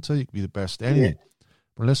carpenter, you could be the best anything.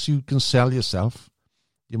 But unless you can sell yourself,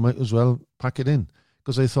 you might as well pack it in.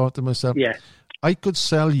 Because I thought to myself, I could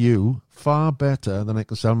sell you far better than I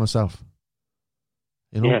can sell myself.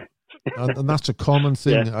 You know? and that's a common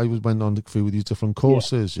thing. I went on through these different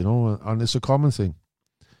courses, you know, and it's a common thing.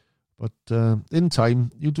 But in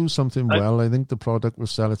time, you do something well, I think the product will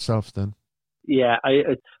sell itself then. Yeah,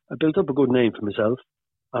 I built up a good name for myself,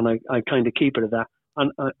 and I kind of keep it at that.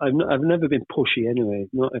 And I've never been pushy anyway,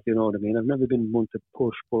 not if you know what I mean. I've never been one to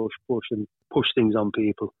push things on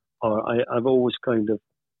people. Or I've always kind of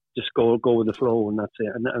just go with the flow, and that's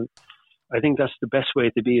it. And I think that's the best way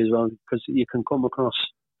to be as well, because you can come across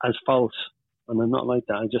as false, and I'm not like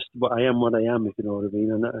that. I am what I am, if you know what I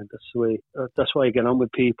mean. And that's the way. That's why I get on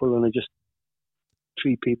with people, and I just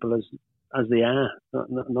treat people as they are.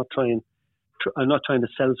 Not trying. I'm not trying to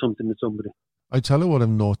sell something to somebody. I tell you what I've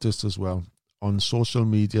noticed as well on social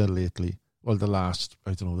media lately. Well, the last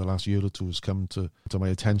year or two has come to my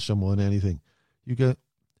attention more than anything. You get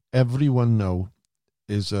everyone now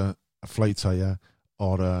is a flight tire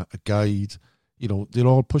or a guide. You know, they'll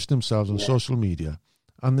all push themselves on social media,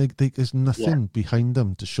 and there's nothing behind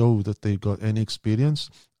them to show that they've got any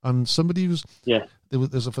experience. And somebody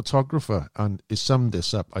there's a photographer, and he summed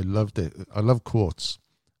this up. I loved it. I love quotes.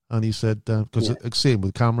 And he said, because same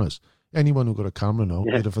with cameras, anyone who got a camera now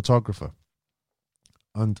is a photographer.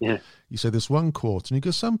 And he said this one quote, and he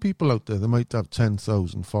goes, some people out there, they might have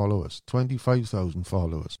 10,000 followers, 25,000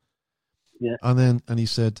 followers. Yeah. And he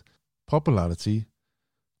said, popularity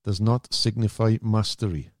does not signify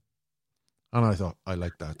mastery. And I thought, I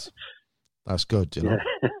like that. That's good, you know.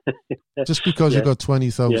 Just because you got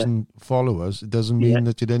 20,000 followers, it doesn't mean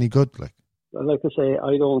that you're any good. Like I say,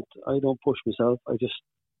 I don't push myself. I just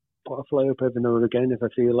put a fly up every now and again if I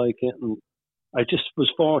feel like it. And I just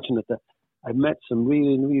was fortunate that I met some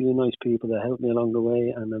really, really nice people that helped me along the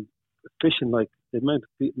way. And fishing, like the amount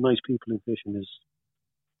of nice people in fishing is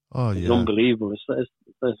unbelievable.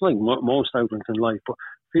 It's like most outlets in life, but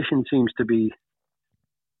fishing seems to be,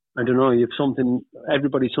 I don't know, you have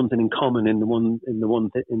everybody's something in common in the one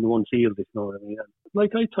field, if you know what I mean.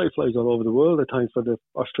 Like I tie flies all over the world. I tie for the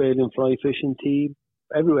Australian fly fishing team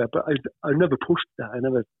everywhere, but I never pushed that. I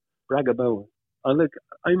never brag about it.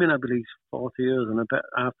 I'm in Abilene 40 years, and I bet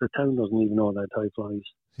half the town doesn't even know that I tie flies.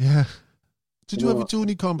 Yeah. Did you ever do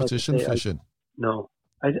any competition fishing? No.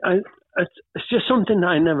 It's just something that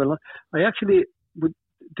I never liked.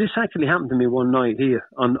 This actually happened to me one night here.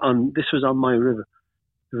 This was on my river.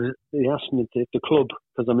 They asked me to the club,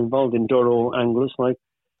 because I'm involved in Douro anglers, like,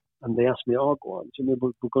 and they asked me, "Oh, go on, Jimmy,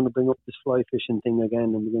 we're going to bring up this fly fishing thing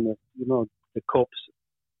again, and we're going to, the cups,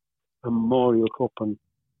 a Memorial Cup, and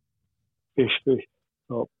fish."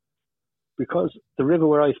 So, because the river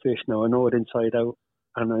where I fish now, I know it inside out,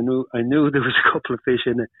 and I knew there was a couple of fish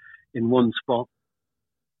in one spot.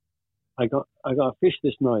 I got a fish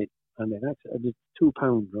this night, and I did 2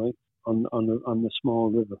 pounds, right, on the small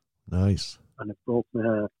river. Nice. And it broke my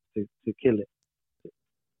heart to kill it,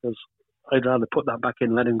 because I'd rather put that back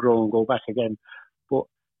in, let him grow, and go back again. But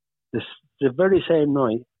the very same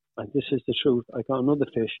night, and this is the truth, I got another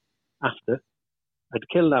fish after. I'd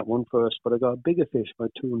killed that one first, but I got a bigger fish by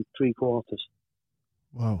 2 3/4.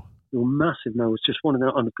 Wow. They were massive now. It's just one of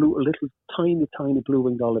them on a little tiny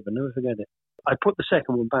blue-winged olive. I'll never forget it. I put the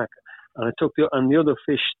second one back, And I took the other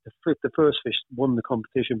fish, the first fish won the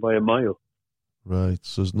competition by a mile. Right,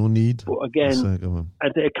 so there's no need. But again,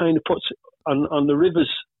 it kind of puts on the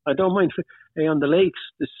rivers. I don't mind on the lakes.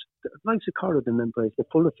 Lakes of Corridon and place, they're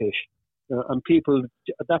full of fish, and people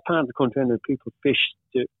at that part of the country, and people fish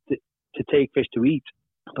to take fish to eat.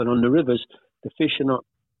 But on the rivers, the fish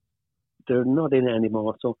they're not in it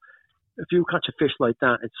anymore. So if you catch a fish like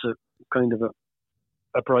that, it's a kind of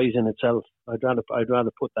a prize in itself. I'd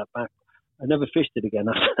rather put that back. I never fished it again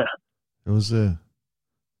after that. It was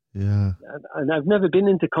yeah. And I've never been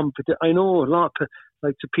into competition. I know a lot,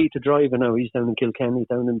 like to Peter Driver now. He's down in Kilkenny,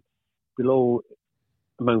 down in below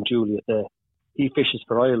Mount Juliet there. He fishes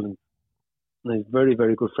for Ireland. And he's a very,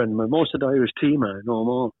 very good friend of mine. Most of the Irish team I know him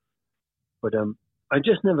all. But I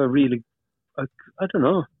just never really, I don't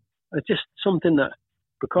know. It's just something that,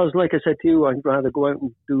 because like I said to you, I'd rather go out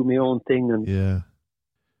and do my own thing. And yeah.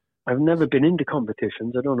 I've never been into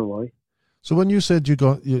competitions. I don't know why. So when you said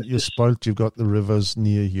you're spoilt, you've got the rivers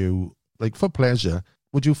near you, like for pleasure,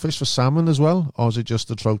 would you fish for salmon as well? Or is it just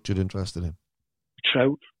the trout you're interested in?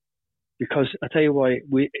 Trout. Because I tell you why,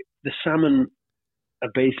 the salmon are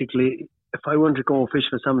basically, if I wanted to go and fish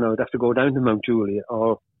for salmon, I would have to go down to Mount Juliet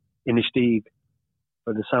or Inistioge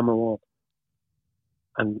for the salmon walk.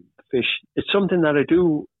 And fish, it's something that I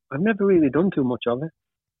do. I've never really done too much of it.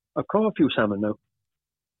 I've caught a few salmon now.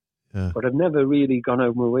 Yeah. But I've never really gone out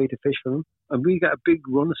of my way to fish for them. And we get a big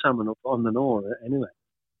run of salmon up on the north anyway.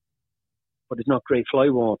 But it's not great fly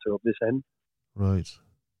water up this end. Right.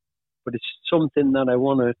 But it's something that I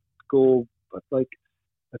want to go, but like,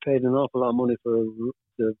 I paid an awful lot of money for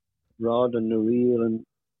the rod and the reel, and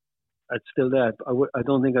it's still there. I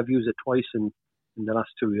don't think I've used it twice in the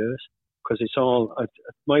last 2 years, because it's all,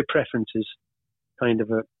 my preference is kind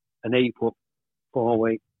of an 8-foot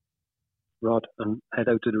 4-weight rod and head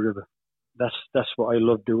out to the river. That's what I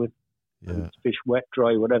love doing. Yeah. And fish wet,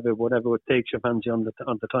 dry, whatever it takes your fancy on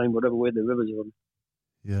the time, whatever way the rivers are.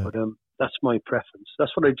 Yeah. But that's my preference.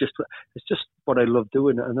 That's what it's just what I love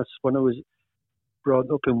doing. And that's when I was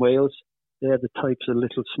brought up in Wales, they're the types of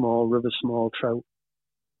little small river, small trout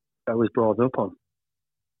I was brought up on.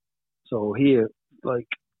 So here, like,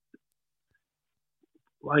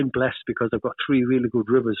 I'm blessed because I've got 3 really good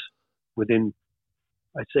rivers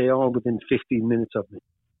I'd say all within 15 minutes of me.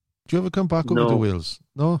 Do you ever come back over to Wales?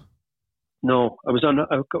 No? No.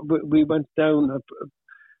 We went down,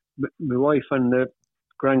 my wife and the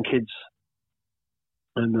grandkids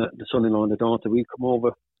and the son-in-law and the daughter, we come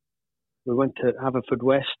over. We went to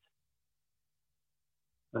Haverfordwest.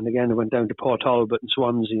 And again, I went down to Port Talbot and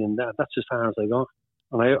Swansea, and that's as far as I got.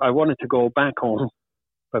 And I wanted to go back home,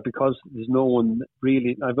 but because there's no one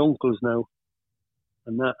really, I have uncles now,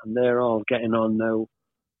 and they're all getting on now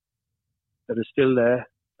that are still there.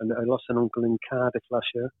 And I lost an uncle in Cardiff last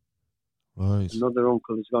year. Right. Another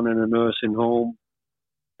uncle has gone in a nursing home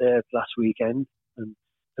there last weekend, and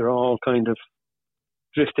they're all kind of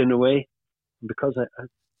drifting away. And because I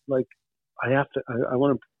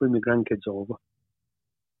want to bring my grandkids over.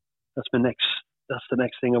 That's the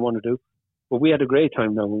next thing I want to do. But we had a great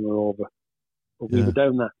time now when we were over. But we were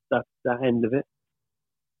down that end of it.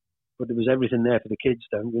 But there was everything there for the kids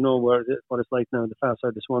down. You know what it's like now, the far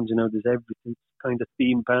side of Swansea now, there's everything, kind of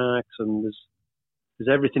theme parks, and there's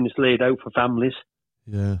everything that's laid out for families.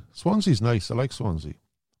 Yeah. Swansea's nice. I like Swansea.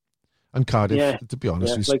 And Cardiff, to be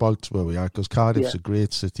honest, we spoilt where we are, because Cardiff's a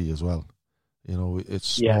great city as well. You know, it's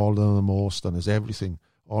smaller than the most, and there's everything,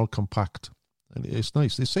 all compact. And it's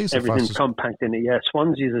nice. They say it's everything's compact in it. Yeah,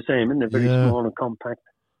 Swansea's the same, isn't it? Very small and compact.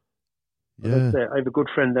 Yeah. I have a good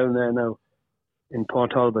friend down there now in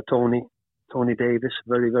Port Talbot, Tony Davis,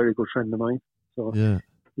 very, very good friend of mine. So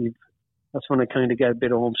that's when I kind of get a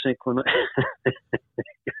bit homesick when I.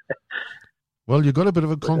 Well, you got a bit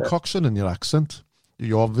of a concoction in your accent.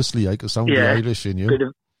 You obviously, I can sound the Irish in you.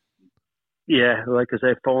 Like I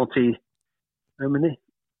say, 40. How many?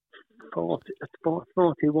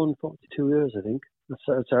 41, 42 years, I think.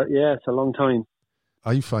 It's a long time.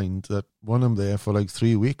 I find that when I'm there for like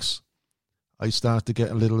 3 weeks, I start to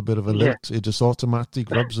get a little bit of a lilt. It just automatically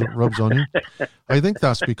rubs on you. I think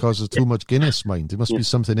that's because there's too much Guinness, mind. There must be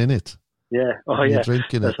something in it. Yeah. Oh, you're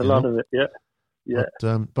drinking there's it. a lot of it, yeah.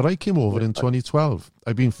 But I came over in 2012.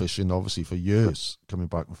 I've been fishing, obviously, for years, coming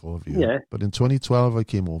back and forth here. Yeah. But in 2012, I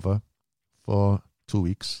came over for 2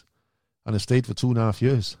 weeks, and I stayed for 2.5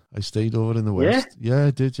 years. I stayed over in the west. Yeah,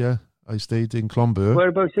 I did, yeah. I stayed in Clonbur.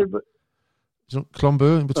 Whereabouts?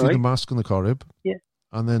 Clonbur, in between the Mask and the Corrib. Yeah.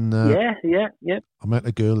 And then I met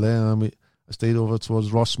a girl there, and I stayed over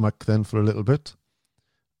towards Rossmuck then for a little bit.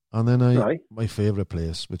 And then my favourite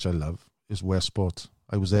place, which I love, is Westport.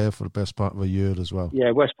 I was there for the best part of a year as well.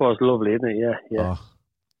 Yeah, Westport's lovely, isn't it? Yeah, yeah. Oh,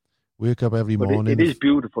 wake up every But morning. it is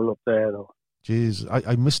beautiful up there, though. Jeez,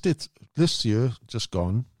 I missed it this year, just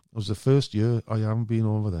gone. It was the first year I haven't been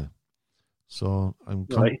over there. So I'm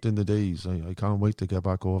counting the days. I can't wait to get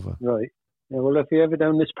back over. Right. Yeah, well, if you're ever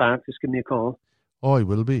down this park, just give me a call. Oh, I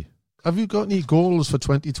will be. Have you got any goals for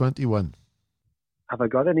 2021? Have I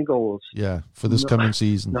got any goals? Yeah, for this coming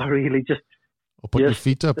season. Not really. Just or put your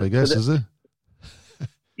feet up, I guess, is it?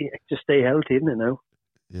 Yeah, just stay healthy, isn't it now?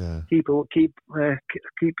 Yeah. Keep,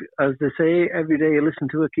 as they say, every day you listen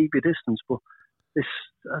to it, keep your distance. But it's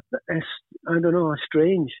I don't know,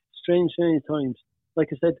 strange times. Like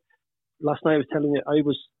I said, last night I was telling you, I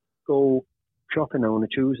was go shopping now on a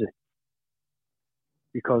Tuesday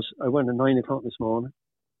because I went at 9 o'clock this morning.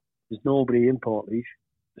 There's nobody in Portlaoise.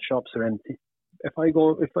 The shops are empty. If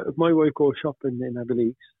my wife goes shopping in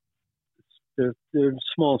Aberleaks, they're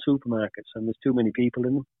small supermarkets and there's too many people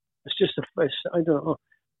in them. It's just I don't know.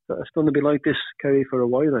 It's going to be like this, Kerry, for a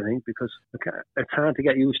while, I think, because it's hard to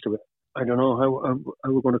get used to it. I don't know how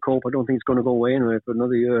we're going to cope. I don't think it's going to go away anyway for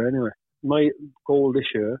another year anyway. My goal this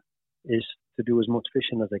year is to do as much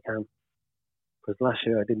fishing as I can, because last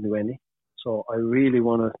year I didn't do any. So I really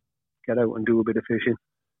want to get out and do a bit of fishing,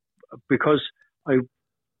 because I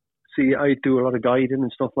do a lot of guiding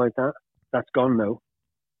and stuff like that. That's gone now.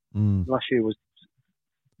 Last year was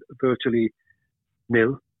virtually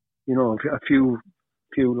nil. You know, a few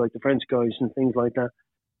like the French guys and things like that,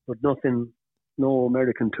 but no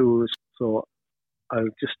American tours. So I'll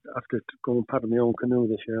just have to go and paddle my own canoe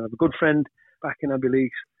this year. I have a good friend back in Aberleaks,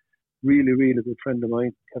 really, really good friend of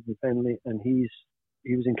mine, Kevin Fenley, and he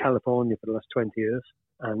was in California for the last 20 years,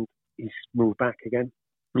 and he's moved back again.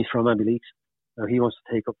 He's from Aberleaks. Now he wants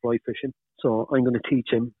to take up fly fishing, so I'm going to teach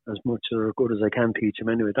him as much or good as I can teach him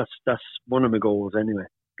anyway. That's one of my goals anyway.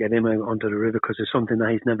 Get him out onto the river, because it's something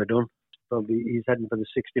that he's never done. Probably he's heading for the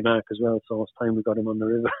 60 mark as well, so it's time we got him on the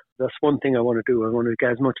river. That's one thing I want to do. I want to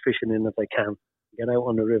get as much fishing in as I can. Get out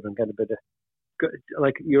on the river and get a bit of...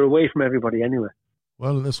 Like, you're away from everybody anyway.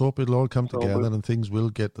 Well, let's hope it'll all come together and things will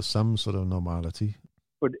get to some sort of normality.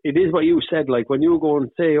 But it is what you said, like when you go and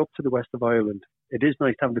say up to the west of Ireland, it is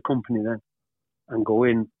nice to have the company then and go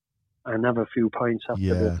in and have a few pints after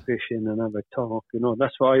the fishing and have a talk. You know,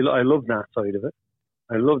 that's why I love that side of it.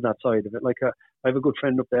 I love that side of it. Like I have a good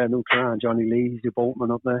friend up there in Outram, Johnny Lee. He's a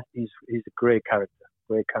boatman up there. He's a great character,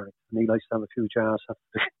 and he likes to have a few jars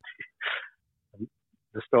after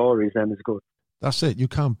the stories. Then is good. That's it. You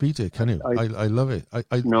can't beat it, can you? I love it. I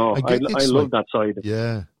love that side of it.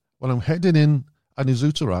 Yeah. Well, I'm heading in, and in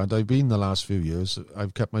Zoeterwoude, I've been the last few years.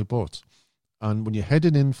 I've kept my boat, and when you're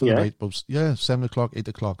heading in for the night boats, 7 o'clock, 8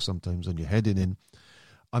 o'clock sometimes, and you're heading in,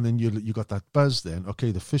 and then you got that buzz. Then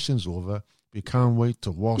okay, the fishing's over. You can't wait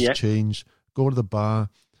to wash, change, go to the bar,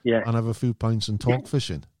 and have a few pints and talk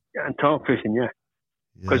fishing. Yeah, and talk fishing,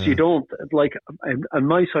 because you don't, like, on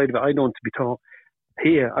my side of it, I don't be talk.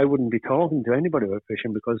 Here, I wouldn't be talking to anybody about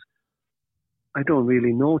fishing because I don't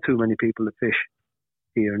really know too many people that fish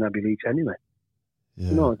here in Aberleaks anyway. Yeah.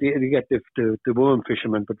 You know, you get the worm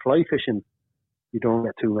fishermen, but fly fishing, you don't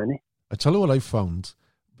get too many. I tell you what I've found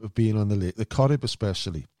being on the lake, the Corrib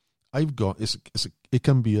especially. I've got it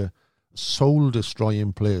can be a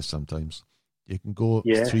soul-destroying place sometimes. You can go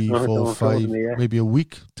 3, 4, 5, maybe a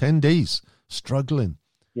week, 10 days, struggling.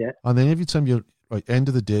 Yeah. And then every time you're, end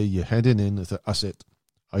of the day, you're heading in, that's it.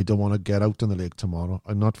 I don't want to get out on the lake tomorrow.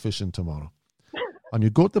 I'm not fishing tomorrow. And you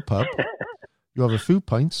go to the pub, you have a few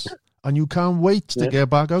pints, and you can't wait to get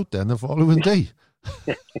back out there the following day.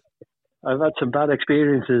 I've had some bad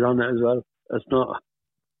experiences on it as well. It's not,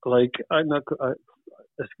 like,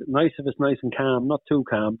 it's nice if it's nice and calm, not too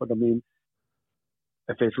calm, but I mean,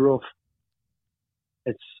 if it's rough,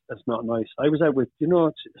 it's not nice. I was out with,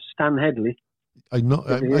 Stan Headley. I know.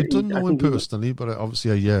 I don't know him personally, but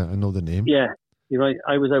obviously, I know the name. Yeah, you're right.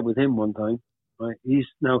 I was out with him one time. Right, he's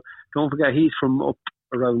now. Don't forget, he's from up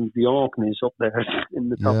around the Orkneys up there in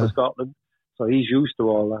the top of Scotland, so he's used to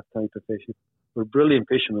all that type of fishing. We're brilliant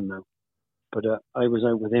fishermen now, but I was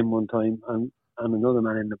out with him one time and another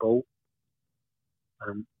man in the boat.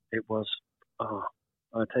 And it was,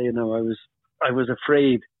 I'll tell you now, I was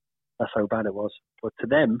afraid that's how bad it was. But to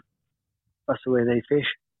them, that's the way they fish.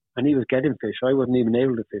 And he was getting fish. I wasn't even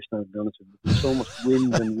able to fish now, to be honest with you. There's so much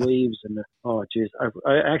wind and waves and,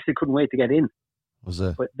 I actually couldn't wait to get in. Was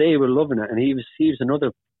it? But they were loving it. And he was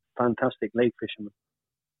another fantastic lake fisherman.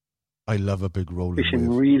 I love a big rolling fishing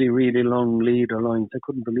wave. Really, really long leader lines. I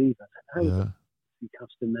couldn't believe it. How is he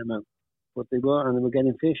casting them out? But they were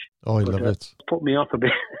getting fish. Oh, I love it. Put me off a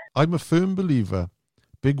bit. I'm a firm believer,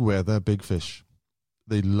 big weather, big fish.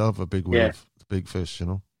 They love a big wave. big fish, you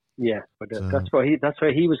know. Yeah, but that's why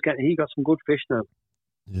he was getting. He got some good fish now.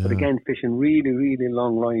 Yeah. But again, fishing really, really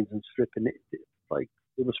long lines and stripping it, like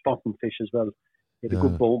they were spotting fish as well. He had a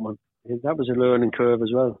good boatman. That was a learning curve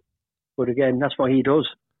as well. But again, that's what he does.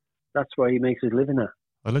 That's why he makes his living at.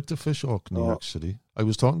 I like to fish Orkney, actually. I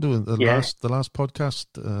was talking to the last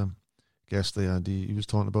podcast guest they had. He was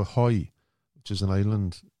talking about Hoy, which is an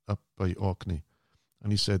island up by Orkney.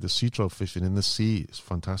 And he said the sea trout fishing in the sea is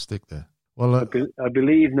fantastic there. Well, I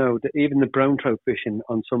believe now that even the brown trout fishing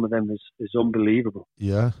on some of them is unbelievable.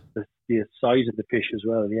 Yeah. The size of the fish as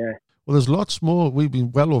well, yeah. Well, there's lots more. We've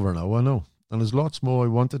been well over an hour, I know. And there's lots more I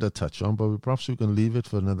wanted to touch on, but perhaps we can leave it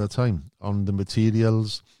for another time on the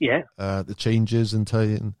materials, the changes in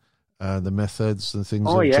tying, the methods and things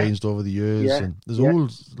that have changed over the years. Yeah. And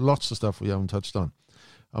there's lots of stuff we haven't touched on.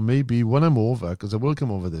 And maybe when I'm over, because I will come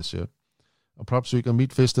over this year, perhaps we can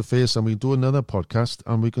meet face to face and we do another podcast,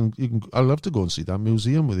 and I'd love to go and see that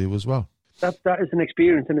museum with you as well. That is an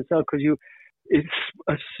experience in itself, because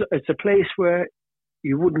it's a place where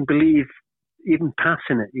you wouldn't believe, even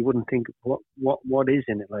passing it, you wouldn't think what is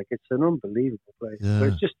in it. Like, it's an unbelievable place. Yeah. But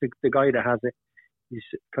it's just the guy that has it. He's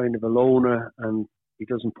kind of a loner and he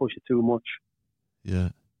doesn't push it too much. Yeah.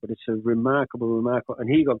 But it's a remarkable, and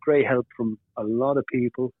he got great help from a lot of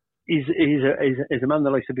people. He's a man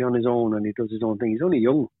that likes to be on his own, and he does his own thing. He's only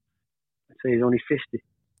young. I'd say he's only 50,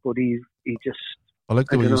 but he just. I like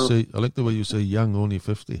the way you say. I like the way you say young, only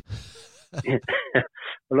 50.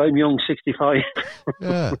 Well, I'm young, 65.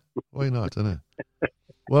 Yeah, why not, isn't it?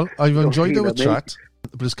 Well, I've enjoyed our chat,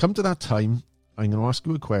 but it's come to that time. I'm going to ask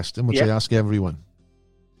you a question, which I ask everyone,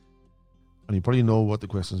 and you probably know what the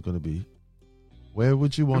question is going to be. Where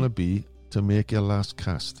would you want to be to make your last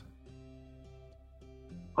cast?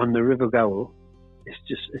 On the River Gower.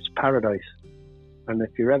 It's paradise. And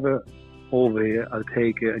if you're ever over here, I'll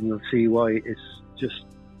take you and you'll see why.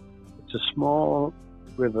 It's a small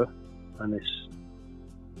river, and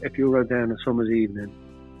if you were out there on a summer's evening,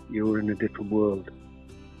 you were in a different world,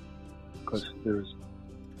 because there's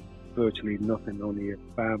virtually nothing, only a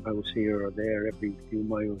farmhouse here or there every few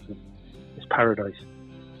miles, and it's paradise.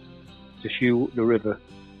 Just you, the river,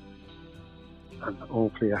 and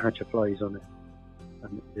hopefully a hatch of flies on it.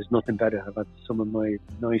 And there's nothing better. I've had some of my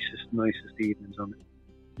nicest evenings on it.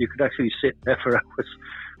 You could actually sit there for hours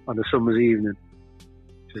on a summer's evening,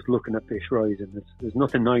 just looking at fish rising. There's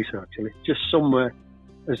nothing nicer, actually. Just somewhere.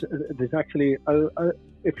 There's actually,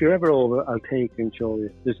 if you're ever over, I'll take you and show you.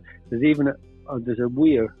 There's even there's a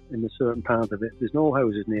weir in a certain part of it. There's no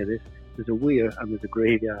houses near this. There's a weir and there's a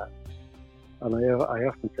graveyard. And I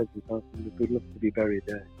often said to myself, we'd love to be buried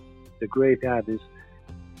there. The graveyard is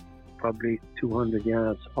probably 200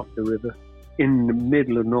 yards off the river, in the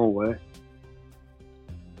middle of nowhere.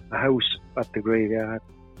 A house at the graveyard.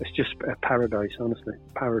 It's just a paradise, honestly,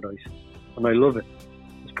 paradise. And I love it.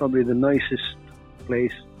 It's probably the nicest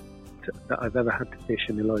place that I've ever had to fish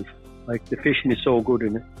in my life. Like, the fishing is so good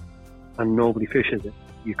in it, and nobody fishes it.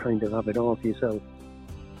 You kind of have it all to yourself.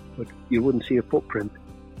 But you wouldn't see a footprint.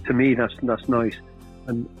 To me, that's nice.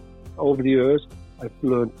 And over the years, I've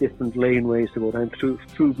learned different laneways to go down through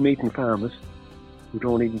meeting farmers who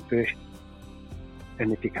don't even fish.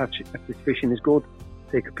 And if the fishing is good,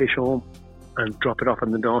 take a fish home and drop it off on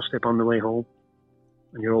the doorstep on the way home,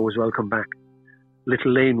 and you're always welcome back.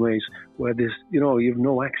 Little laneways where there's, you've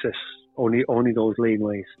no access, only those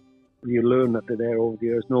laneways. You learn that they're there over the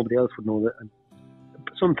years. Nobody else would know that. And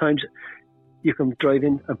sometimes you can drive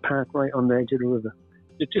in and park right on the edge of the river.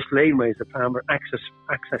 It's just laneways, the farmer access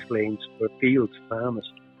lanes for fields,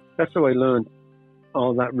 farmers. That's how I learned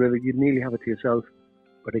all that river. You'd nearly have it to yourself.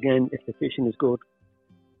 But again, if the fishing is good,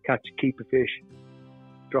 keep a fish,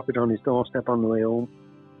 drop it on his doorstep on the way home,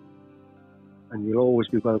 and you'll always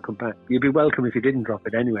be welcome back. You'd be welcome if you didn't drop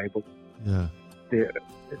it anyway, but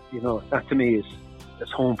that to me is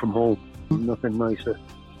home from home. Nothing nicer.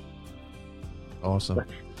 Awesome.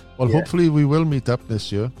 Hopefully we will meet up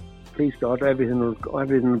this year. Please God, everything will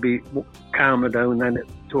be calmer down then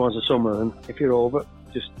towards the summer, and if you're over,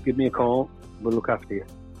 just give me a call. We'll look after you.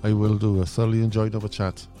 I will do. I thoroughly enjoyed our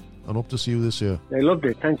chat, and hope to see you this year. I loved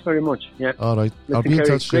it. Thanks very much. Yeah. All right. I'll be in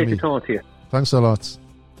touch, Great Jimmy. to talk to you. Thanks a lot.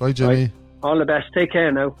 Bye, Jimmy. Right. All the best. Take care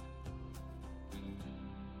now.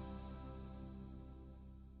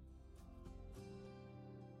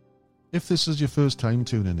 If this is your first time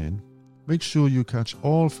tuning in, make sure you catch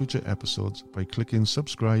all future episodes by clicking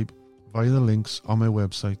subscribe via the links on my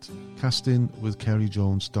website,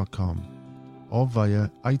 castingwithkerryjones.com, or via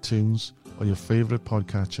iTunes or your favourite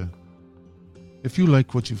podcatcher. If you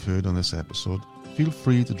like what you've heard on this episode, feel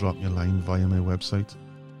free to drop me a line via my website.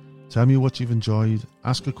 Tell me what you've enjoyed,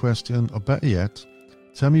 ask a question, or better yet,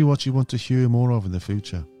 tell me what you want to hear more of in the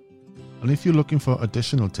future. And if you're looking for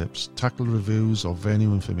additional tips, tackle reviews or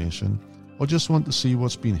venue information, or just want to see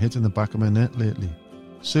what's been hit in the back of my net lately,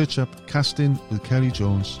 search up Casting with Kerry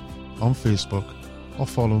Jones on Facebook or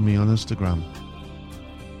follow me on Instagram.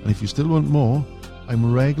 And if you still want more,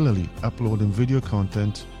 I'm regularly uploading video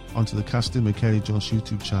content onto the Casting with Kerry Jones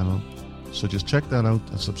YouTube channel, so just check that out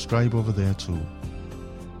and subscribe over there too.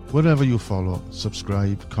 Wherever you follow,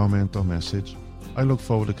 subscribe, comment or message, I look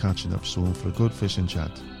forward to catching up soon for a good fishing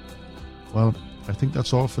chat. Well, I think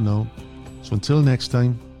that's all for now, so until next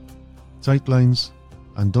time, tight lines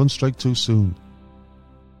and don't strike too soon.